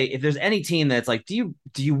will say, if there's any team that's like, do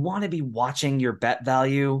you want to be watching your bet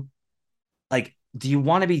value? Like, do you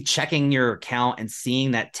want to be checking your account and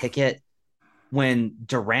seeing that ticket when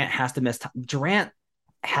Durant has to miss time? Durant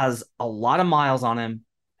has a lot of miles on him,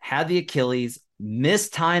 had the Achilles,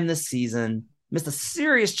 missed time this season, missed a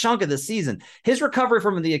serious chunk of the season. His recovery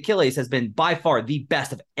from the Achilles has been by far the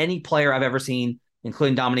best of any player I've ever seen,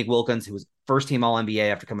 including Dominique Wilkins, who was first team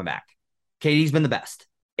All-NBA after coming back. KD's been the best.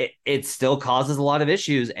 It still causes a lot of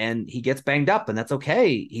issues, and he gets banged up, and that's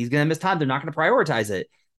okay. He's going to miss time. They're not going to prioritize it.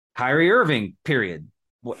 Kyrie Irving, period.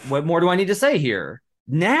 What more do I need to say here?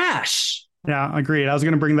 Nash. Yeah, agreed. I was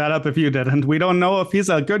going to bring that up if you didn't. We don't know if he's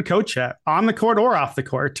a good coach yet, on the court or off the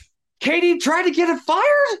court. KD tried to get him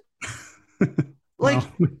fired. Like,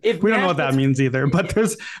 if we don't know what that means either, but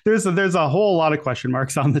there's a whole lot of question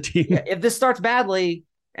marks on the team. Yeah, if this starts badly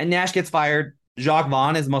and Nash gets fired, Jacques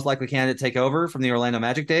Vaughn is the most likely candidate to take over from the Orlando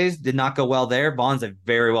Magic days. Did not go well there. Vaughn's a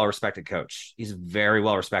very well-respected coach. He's very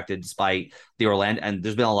well-respected despite the Orlando, and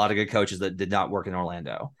there's been a lot of good coaches that did not work in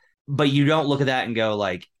Orlando. But you don't look at that and go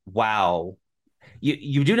like, wow.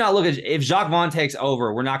 You do not look at, if Jacques Vaughn takes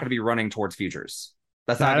over, we're not going to be running towards futures.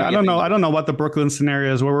 That's not. I don't know. I don't know what the Brooklyn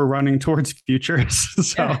scenario is where we're running towards futures.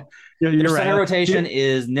 So you're right. Center rotation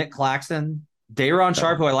is Nick Claxton, Day'Ron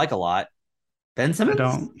Sharpe, who I like a lot. Ben Simmons.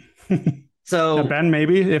 I don't. So Ben,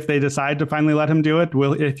 maybe if they decide to finally let him do it,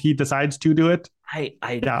 if he decides to do it. I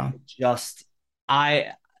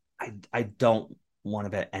don't want to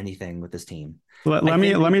bet anything with this team. Let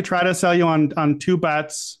me try to sell you on two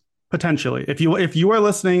bets potentially. If you are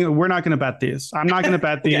listening, we're not going to bet these. I'm not going to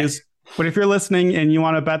bet these. Okay. But if you're listening and you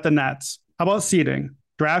want to bet the Nets, how about seeding?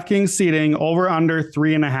 DraftKings seeding over under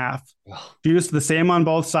 3.5. Use the same on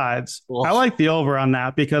both sides. Ugh. I like the over on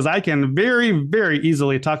that because I can very, very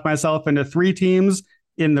easily talk myself into 3 teams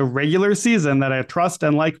in the regular season that I trust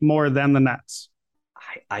and like more than the Nets.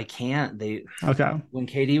 I can't. Okay. When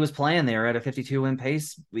KD was playing, they were at a 52-win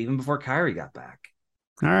pace even before Kyrie got back.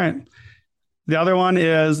 All right. The other one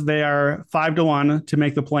is they are 5-1 to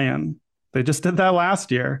make the play-in. They just did that last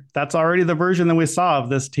year. That's already the version that we saw of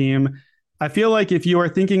this team. I feel like if you are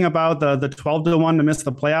thinking about the 12-1 to miss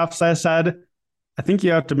the playoffs, I said, I think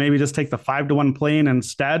you have to maybe just take the 5-1 play-in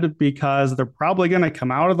instead, because they're probably going to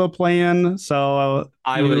come out of the play-in. So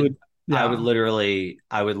I would literally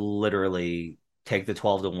take the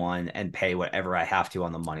 12-1 and pay whatever I have to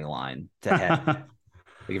on the money line to head. Like,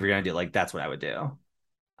 if you're going to do like, that's what I would do.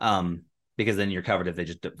 Because then you're covered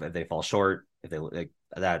if they fall short, if they like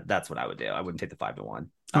that's what I would do. I wouldn't take the 5-1.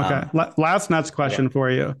 Okay. Last Nets question for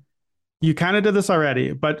you. You kind of did this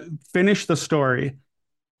already, but finish the story.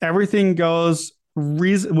 Everything goes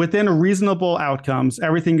within reasonable outcomes.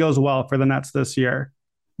 Everything goes well for the Nets this year.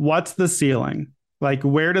 What's the ceiling? Like,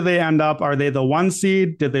 where do they end up? Are they the 1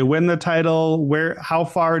 seed? Did they win the title? How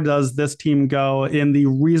far does this team go in the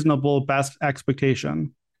reasonable best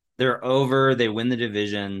expectation? They're over. They win the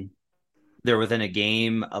division. They're within a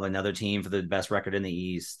game of another team for the best record in the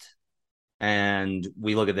East. And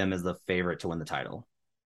we look at them as the favorite to win the title.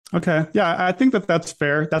 Okay. Yeah, I think that's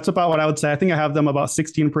fair. That's about what I would say. I think I have them about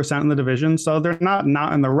 16% in the division. So they're not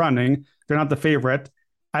in the running. They're not the favorite.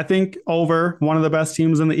 I think over one of the best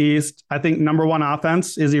teams in the East. I think number 1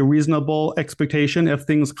 offense is a reasonable expectation. If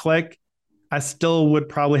things click, I still would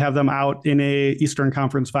probably have them out in a Eastern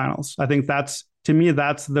Conference Finals. I think to me,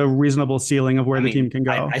 that's the reasonable ceiling of where the team can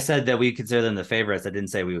go. I said that we consider them the favorites. I didn't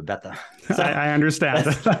say we would bet them. So I understand.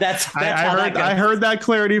 I heard that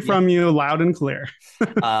clarity from you loud and clear.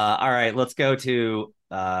 All right, let's go to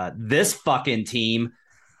this fucking team.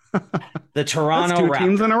 The Toronto That's 2 Raptors.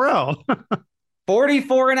 teams in a row.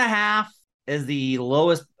 44.5 is the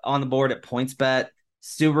lowest on the board at PointsBet.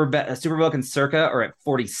 Superbook and Circa are at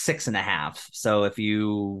 46.5. So if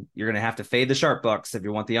you're going to have to fade the sharp books if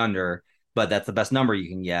you want the under, but that's the best number you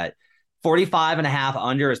can get. 45.5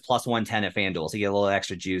 under is plus 110 at FanDuel. So you get a little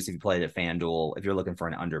extra juice if you play it at FanDuel if you're looking for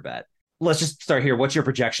an under bet. Let's just start here. What's your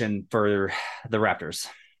projection for the Raptors?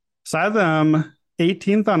 So I have them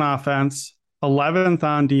 18th on offense, 11th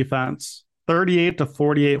on defense, 38 to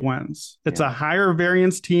 48 wins. It's a higher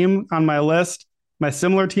variance team on my list. My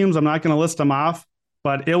similar teams, I'm not going to list them off,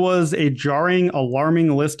 but it was a jarring,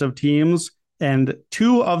 alarming list of teams. And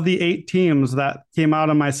 2 of the 8 teams that came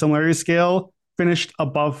out on my similarity scale finished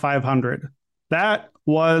above 500. That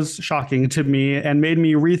was shocking to me and made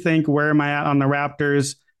me rethink where am I at on the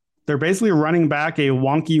Raptors. They're basically running back a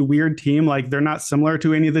wonky, weird team. Like, they're not similar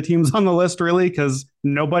to any of the teams on the list, really, because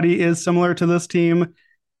nobody is similar to this team.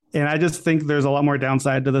 And I just think there's a lot more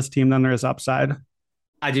downside to this team than there is upside.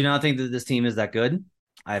 I do not think that this team is that good.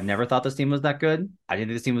 I've never thought this team was that good. I didn't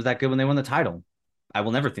think this team was that good when they won the title. I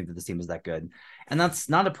will never think that this team is that good. And that's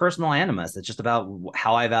not a personal animus. It's just about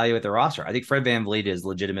how I evaluate their roster. I think Fred VanVleet is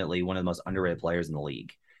legitimately one of the most underrated players in the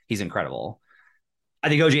league. He's incredible. I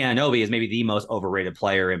think OG Anunoby is maybe the most overrated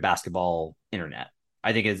player in basketball internet.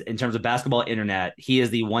 I think in terms of basketball internet, he is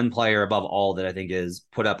the one player above all that I think is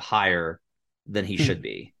put up higher than he should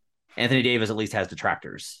be. Anthony Davis at least has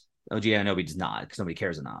detractors. OG Anunoby does not, because nobody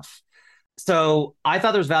cares enough. So I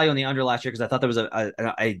thought there was value on the under last year because I thought there was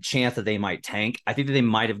a chance that they might tank. I think that they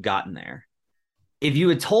might have gotten there. If you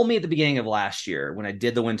had told me at the beginning of last year, when I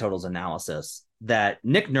did the win totals analysis, that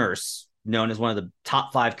Nick Nurse, known as one of the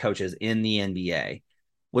top 5 coaches in the NBA,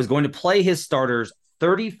 was going to play his starters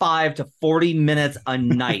 35 to 40 minutes a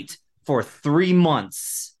night for 3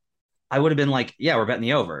 months, I would have been like, yeah, we're betting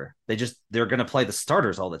the over. They're going to play the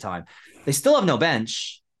starters all the time. They still have no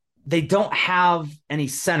bench. They don't have any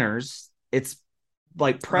centers. It's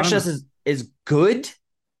like Precious is good.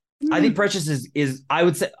 I think Precious is I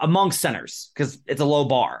would say among centers because it's a low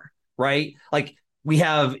bar, right? Like we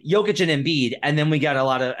have Jokic and Embiid, and then we got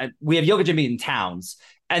we have Jokic, Embiid, and Towns,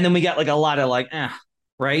 and then we got like a lot of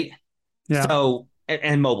right? Yeah. So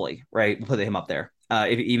and Mobley, right? We'll put him up there,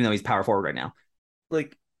 even though he's power forward right now.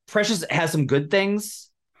 Like Precious has some good things.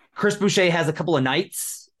 Chris Boucher has a couple of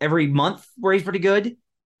nights every month where he's pretty good.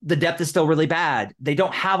 The depth is still really bad. They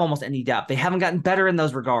don't have almost any depth. They haven't gotten better in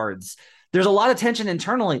those regards. There's a lot of tension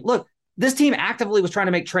internally. Look, this team actively was trying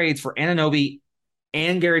to make trades for Anunoby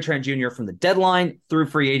and Gary Trent Jr. from the deadline through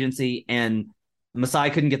free agency, and Masai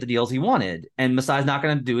couldn't get the deals he wanted. And Masai's not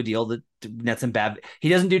going to do a deal that nets him bad. He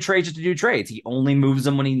doesn't do trades just to do trades. He only moves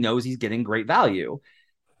them when he knows he's getting great value.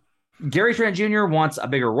 Gary Trent Jr. wants a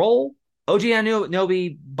bigger role. OG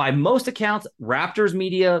Anunoby, by most accounts, Raptors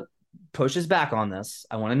media pushes back on this.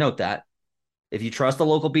 I want to note that. If you trust the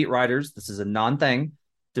local beat writers, this is a non-thing.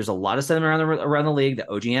 There's a lot of sentiment around the league that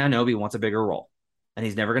OG Anunoby wants a bigger role. And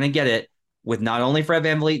he's never going to get it with not only Fred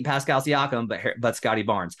VanVleet and Pascal Siakam, but Scotty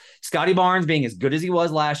Barnes. Scotty Barnes being as good as he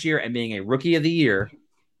was last year and being a rookie of the year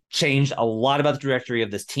changed a lot about the trajectory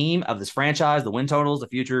of this team, of this franchise, the win totals, the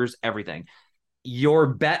futures, everything. Your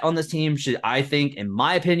bet on this team should, I think, in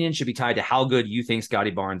my opinion, should be tied to how good you think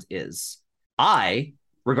Scottie Barnes is. I,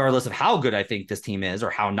 regardless of how good I think this team is or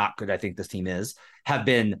how not good I think this team is, have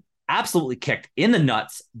been absolutely kicked in the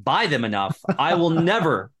nuts by them enough. I will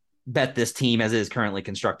never bet this team as it is currently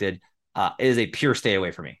constructed. It is a pure stay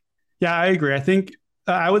away for me. Yeah, I agree. I think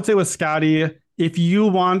I would say with Scottie, if you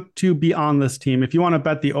want to be on this team, if you want to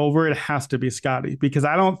bet the over, it has to be Scottie, because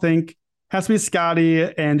I don't think it has to be Scottie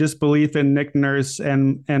and just belief in Nick Nurse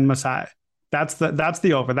and Masai. That's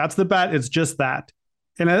the over. That's the bet. It's just that.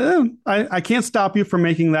 And I can't stop you from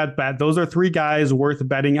making that bet. Those are three guys worth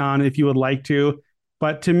betting on if you would like to.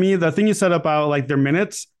 But to me, the thing you said about like their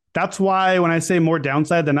minutes, that's why when I say more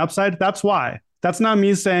downside than upside, that's why. That's not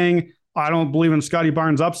me saying I don't believe in Scottie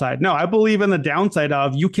Barnes' upside. No, I believe in the downside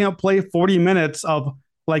of you can't play 40 minutes of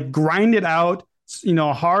like grind it out,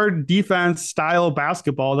 hard defense style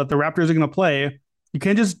basketball that the Raptors are going to play. You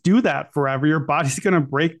can't just do that forever. Your body's going to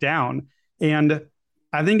break down. And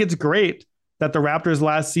I think it's great that the Raptors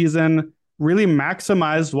last season really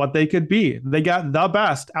maximized what they could be. They got the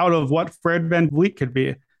best out of what Fred VanVleet could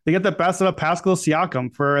be. They get the best out of Pascal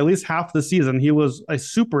Siakam for at least half the season. He was a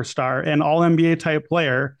superstar and all NBA type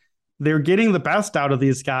player. They're getting the best out of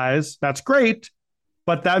these guys. That's great.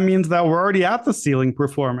 But that means that we're already at the ceiling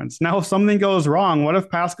performance. Now, if something goes wrong, what if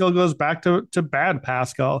Pascal goes back to bad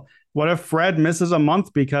Pascal? What if Fred misses a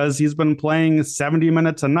month because he's been playing 70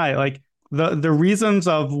 minutes a night? Like the reasons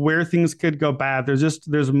of where things could go bad,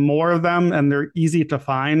 there's more of them and they're easy to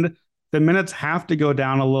find. The minutes have to go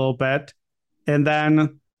down a little bit. And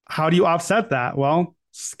then how do you offset that? Well,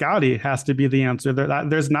 Scottie has to be the answer.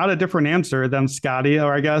 There's not a different answer than Scottie,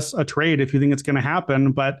 or I guess a trade if you think it's going to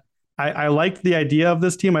happen. But I liked the idea of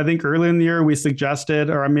this team. I think early in the year we suggested,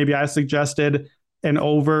 or maybe I suggested, an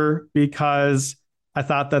over because I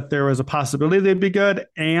thought that there was a possibility they'd be good,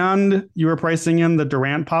 and you were pricing in the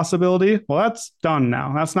Durant possibility. Well, that's done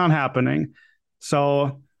now. That's not happening.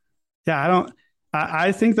 So, yeah,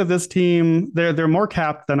 I think that this team, they're more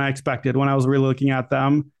capped than I expected when I was really looking at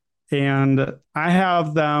them. And I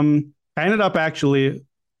ended up actually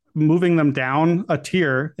moving them down a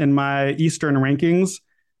tier in my Eastern rankings.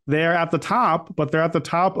 They're at the top, but they're at the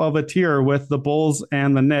top of a tier with the Bulls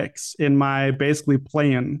and the Knicks in my basically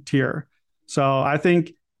play-in tier. So I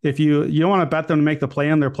think if you don't want to bet them to make the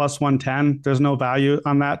play-in, they're plus 110. There's no value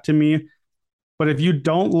on that to me. But if you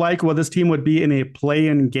don't like what this team would be in a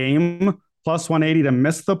play-in game, plus 180 to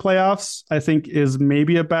miss the playoffs, I think is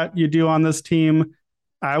maybe a bet you do on this team.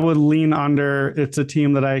 I would lean under. It's a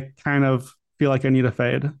team that I kind of feel like I need a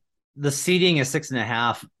fade. The seeding is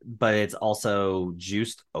 6.5, but it's also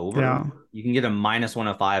juiced over. Yeah. You can get a minus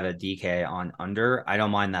 105 at DK on under. I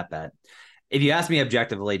don't mind that bet. If you ask me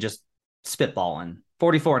objectively, just spitballing,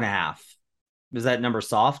 44.5. Is that number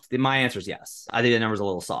soft? My answer is yes. I think the number's a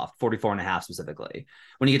little soft, 44.5 specifically.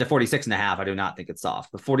 When you get to 46.5, I do not think it's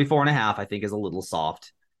soft. But 44.5, I think, is a little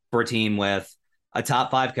soft for a team with a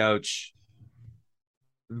top 5 coach.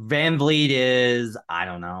 VanVleet is, I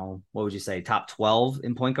don't know, what would you say, top 12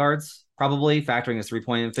 in point guards, probably, factoring his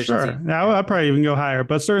 3-point efficiency? Sure. Yeah, I'd probably even go higher,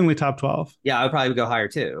 but certainly top 12. Yeah, I would probably go higher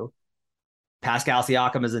too. Pascal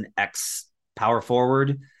Siakam is an X power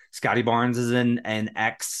forward. Scottie Barnes is an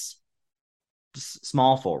X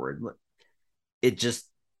small forward. It just,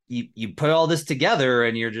 you put all this together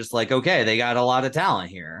and you're just like, okay, they got a lot of talent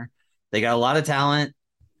here. They got a lot of talent.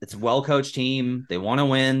 It's a well-coached team. They want to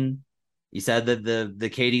win. You said that the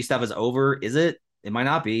KD stuff is over. Is it? It might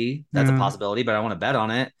not be. That's a possibility, but I want to bet on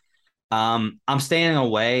it. I'm staying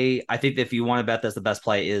away. I think that if you want to bet this, the best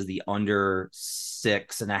play is the under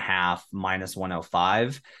 6.5 minus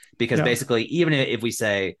 105, because basically, even if we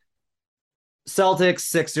say Celtics,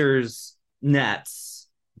 Sixers, Nets,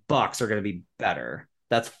 Bucks are going to be better.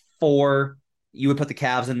 That's 4. You would put the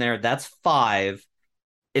Cavs in there. That's 5.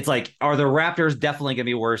 It's like, are the Raptors definitely going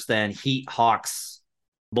to be worse than Heat, Hawks,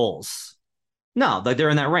 Bulls? No, like they're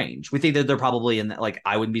in that range. We think that they're probably in that. Like,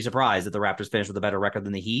 I wouldn't be surprised if the Raptors finish with a better record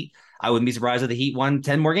than the Heat. I wouldn't be surprised if the Heat won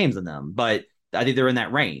 10 more games than them, but I think they're in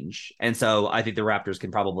that range. And so I think the Raptors can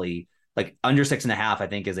probably, like, under 6.5, I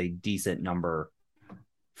think is a decent number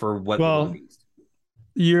for what. Well,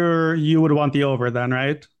 you would want the over then,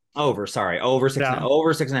 right? Over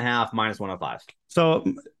 6.5 minus 105. So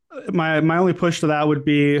my only push to that would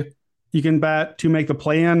be you can bet to make the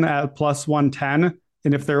play-in at plus 110.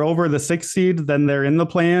 And if they're over the 6th seed, then they're in the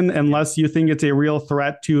play-in, unless you think it's a real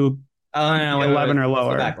threat to 11 or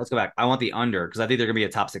lower. Let's go back. I want the under because I think they're going to be a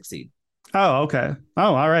top 6 seed. Oh, okay.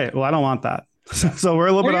 Oh, all right. Well, I don't want that. So we're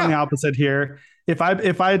a little bit on the opposite here. If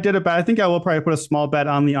I did a bet, I think I will probably put a small bet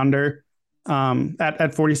on the under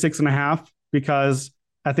at 46.5, because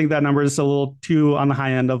I think that number is a little too on the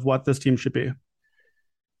high end of what this team should be.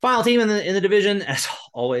 Final team in the division, as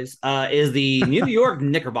always, is the New York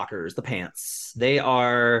Knickerbockers, the Pants.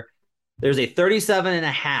 There's a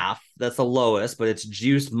 37.5. That's the lowest, but it's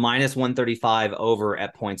juiced minus 135 over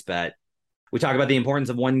at PointsBet. We talk about the importance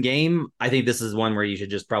of one game. I think this is one where you should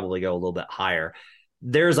just probably go a little bit higher.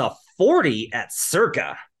 There's a 40 at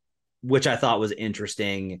Circa, which I thought was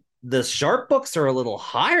interesting. The sharp books are a little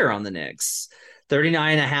higher on the Knicks.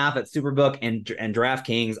 39.5 at Superbook and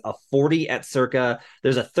DraftKings, a 40 at Circa.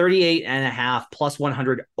 There's a 38.5 plus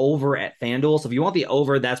 100 over at FanDuel. So if you want the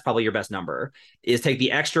over, that's probably your best number, is take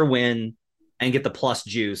the extra win and get the plus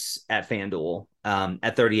juice at FanDuel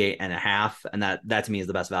at 38.5. And that to me is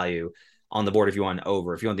the best value on the board if you want an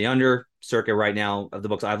over. If you want the under, Circa right now of the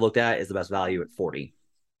books I've looked at is the best value at 40.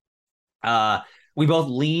 We both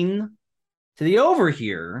lean to the over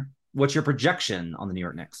here. What's your projection on the New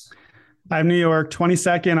York Knicks? I have New York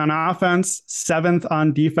 22nd on offense, 7th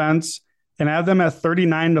on defense, and I have them at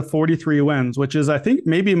 39 to 43 wins, which is, I think,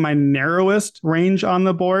 maybe my narrowest range on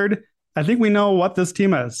the board. I think we know what this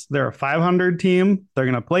team is. They're a 500 team. They're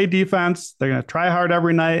going to play defense. They're going to try hard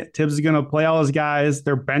every night. Tibbs is going to play all his guys.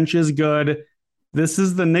 Their bench is good. This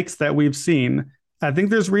is the Knicks that we've seen. I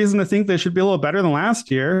think there's reason to think they should be a little better than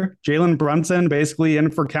last year. Jalen Brunson basically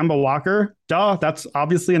in for Kemba Walker. That's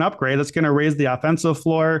obviously an upgrade. That's going to raise the offensive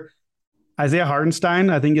floor. Isaiah Hartenstein,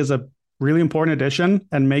 I think, is a really important addition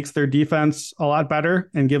and makes their defense a lot better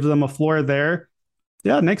and gives them a floor there.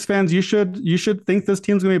 Yeah, Knicks fans, you should think this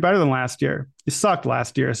team's going to be better than last year. You sucked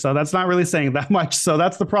last year, so that's not really saying that much. So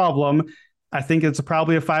that's the problem. I think it's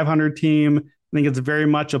probably a 500 team. I think it's very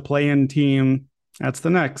much a play-in team. That's the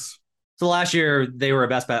Knicks. So last year, they were a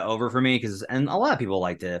best bet over for me and a lot of people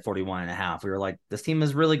liked it at 41.5. We were like, this team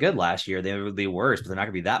is really good last year. They would be worse, but they're not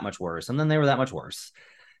going to be that much worse. And then they were that much worse.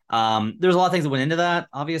 There's a lot of things that went into that,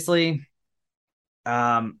 obviously.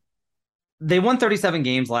 They won 37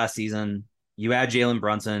 games last season. You add Jalen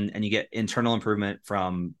Brunson and you get internal improvement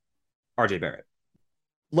from RJ Barrett.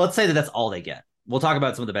 Let's say that that's all they get. We'll talk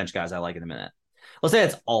about some of the bench guys I like in a minute. Let's say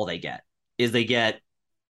that's all they get is they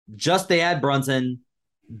add Brunson,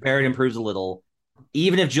 Barrett improves a little.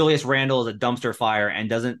 Even if Julius Randle is a dumpster fire and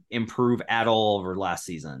doesn't improve at all over last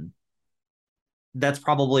season, that's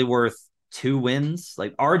probably worth 2 wins.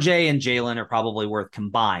 Like RJ and Jalen are probably worth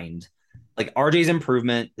combined. Like RJ's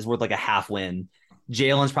improvement is worth like a half win.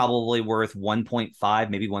 Jalen's probably worth 1.5,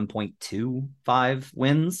 maybe 1.25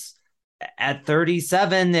 wins. At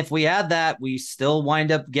 37, if we add that, we still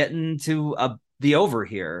wind up getting to the over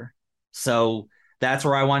here. So that's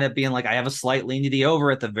where I wind up being like, I have a slight lean to the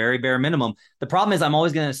over at the very bare minimum. The problem is I'm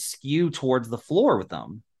always going to skew towards the floor with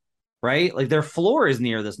them, right? Like their floor is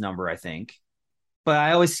near this number, I think. But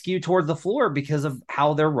I always skew towards the floor because of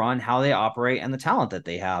how they're run, how they operate, and the talent that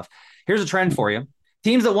they have. Here's a trend for you.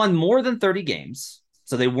 Teams that won more than 30 games.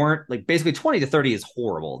 So they weren't like basically 20 to 30 is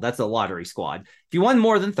horrible. That's a lottery squad. If you won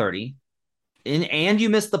more than 30 and you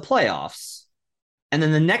missed the playoffs, and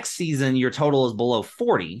then the next season your total is below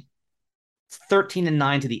 40, it's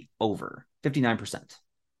 13-9 to the over, 59%.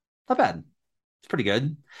 Not bad. It's pretty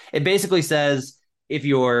good. It basically says if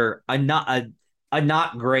you're a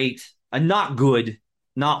not great, a not good,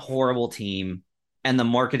 not horrible team, and the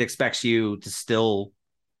market expects you to still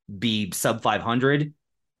be sub 500,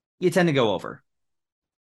 you tend to go over.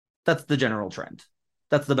 That's the general trend.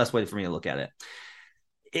 That's the best way for me to look at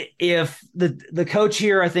it. If the coach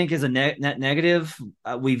here, I think, is a net negative,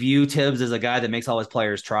 we view Tibbs as a guy that makes all his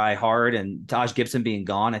players try hard, and Taj Gibson being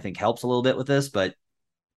gone, I think, helps a little bit with this. But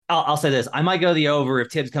I'll say this. I might go the over if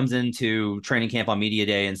Tibbs comes into training camp on media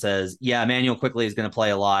day and says, yeah, Emmanuel Quickley is going to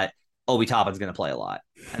play a lot. Obi Toppin's going to play a lot.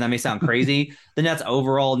 And that may sound crazy. The Nets'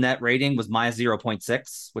 overall net rating was minus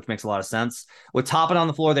 0.6, which makes a lot of sense. With Toppin on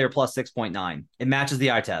the floor, they were plus 6.9. It matches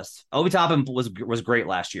the eye test. Obi Toppin was great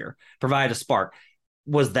last year, provided a spark.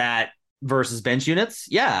 Was that versus bench units?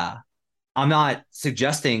 Yeah. I'm not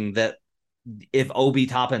suggesting that if Obi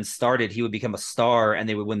Toppin started, he would become a star and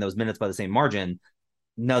they would win those minutes by the same margin.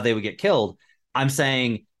 No, they would get killed. I'm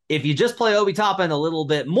saying if you just play Obi Toppin a little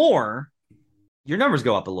bit more, your numbers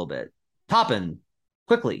go up a little bit. Toppin,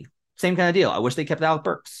 Quickley, same kind of deal. I wish they kept Alec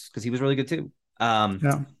Burks because he was really good too.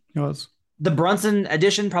 Yeah, he was. The Brunson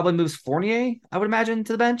addition probably moves Fournier, I would imagine,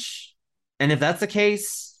 to the bench. And if that's the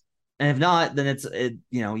case, and if not, then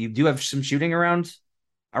you do have some shooting around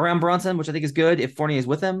Brunson, which I think is good. If Fournier is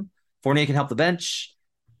with him, Fournier can help the bench.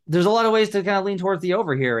 There's a lot of ways to kind of lean towards the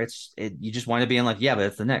over here. You just wind up being like, yeah, but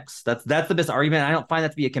it's the Knicks. That's the best argument. I don't find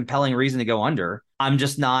that to be a compelling reason to go under. I'm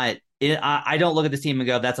just not I don't look at this team and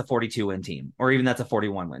go, that's a 42-win team, or even that's a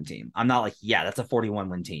 41-win team. I'm not like, yeah, that's a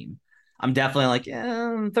 41-win team. I'm definitely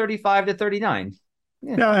like 35 to 39.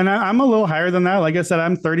 Yeah, and I'm a little higher than that. Like I said,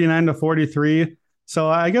 I'm 39 to 43. So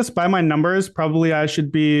I guess by my numbers, probably this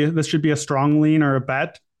should be a strong lean or a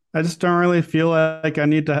bet. I just don't really feel like I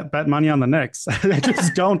need to bet money on the Knicks. I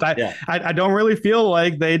just don't. I don't really feel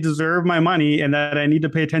like they deserve my money and that I need to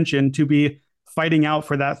pay attention to be fighting out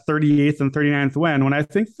for that 38th and 39th win when I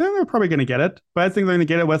think they're probably going to get it. But I think they're going to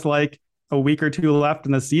get it with like a week or two left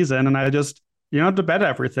in the season. And I just, you don't have to bet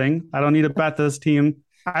everything. I don't need to bet this team.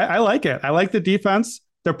 I like it. I like the defense.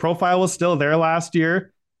 Their profile was still there last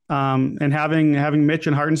year. And having Mitch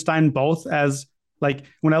and Hartenstein both as, like,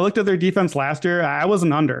 when I looked at their defense last year, I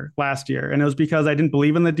wasn't under last year. And it was because I didn't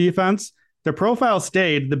believe in the defense. Their profile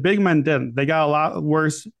stayed. The big men didn't. They got a lot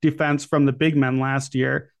worse defense from the big men last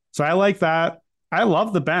year. So I like that. I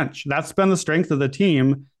love the bench. That's been the strength of the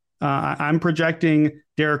team. I'm projecting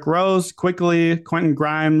Derrick Rose, Quickly, Quentin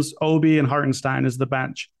Grimes, Obi, and Hartenstein as the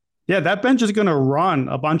bench. Yeah, that bench is going to run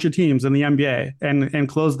a bunch of teams in the NBA and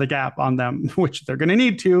close the gap on them, which they're going to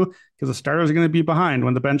need to because the starters are going to be behind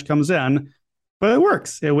when the bench comes in. But it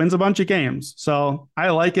works. It wins a bunch of games. So I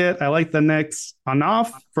like it. I like the Knicks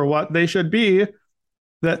enough for what they should be.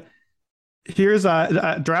 That here's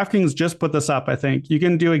DraftKings just put this up, I think. You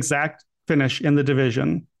can do exact finish in the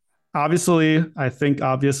division. Obviously,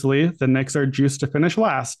 the Knicks are juiced to finish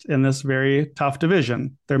last in this very tough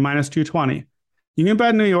division. They're minus 220. You can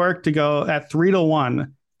bet New York to go at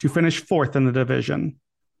 3-1 to finish fourth in the division.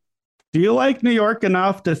 Do you like New York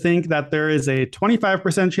enough to think that there is a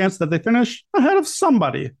 25% chance that they finish ahead of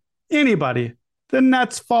somebody, anybody? The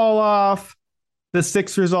Nets fall off. The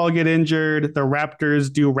Sixers all get injured. The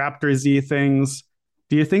Raptors do Raptors-y things.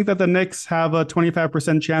 Do you think that the Knicks have a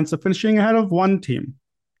 25% chance of finishing ahead of one team?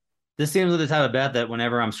 This seems like the type of bet that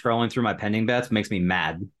whenever I'm scrolling through my pending bets makes me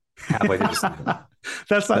mad halfway through the season.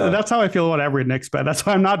 That's how I feel about every Knicks bet. That's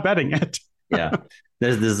why I'm not betting it. Yeah,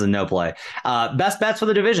 this is a no play. Best bets for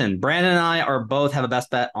the division. Brandon and I both have a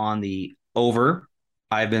best bet on the over.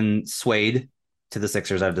 I've been swayed to the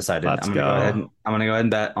Sixers. I've decided I'm going to go ahead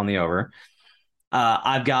and bet on the over.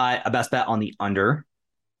 I've got a best bet on the under.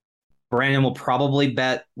 Brandon will probably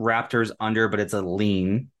bet Raptors under, but it's a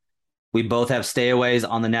lean. We both have stayaways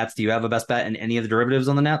on the Nets. Do you have a best bet in any of the derivatives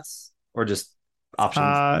on the Nets, or just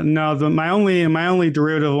options? No, my only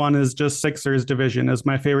derivative one is just Sixers division is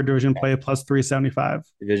my favorite division play, plus 375.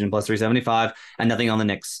 Division plus 375, and nothing on the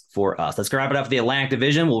Knicks for us. Let's wrap it up for the Atlantic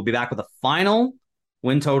Division. We'll be back with the final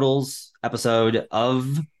win totals episode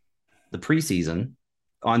of the preseason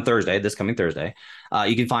on Thursday, this coming Thursday.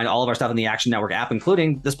 You can find all of our stuff in the Action Network app,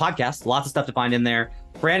 including this podcast. Lots of stuff to find in there.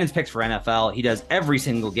 Brandon's picks for NFL. He does every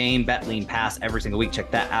single game, bet, lean, pass every single week.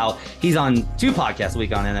 Check that out. He's on 2 podcasts a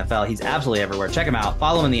week on NFL. He's absolutely everywhere. Check him out.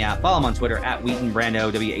 Follow him in the app. Follow him on Twitter at Wheaton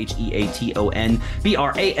Brando,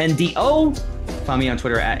 WheatonBrando. Find me on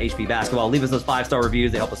Twitter at HB Basketball. Leave us those 5-star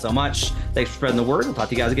reviews. They help us so much. Thanks for spreading the word. We'll talk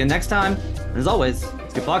to you guys again next time. And as always,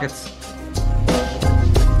 let's get buckets.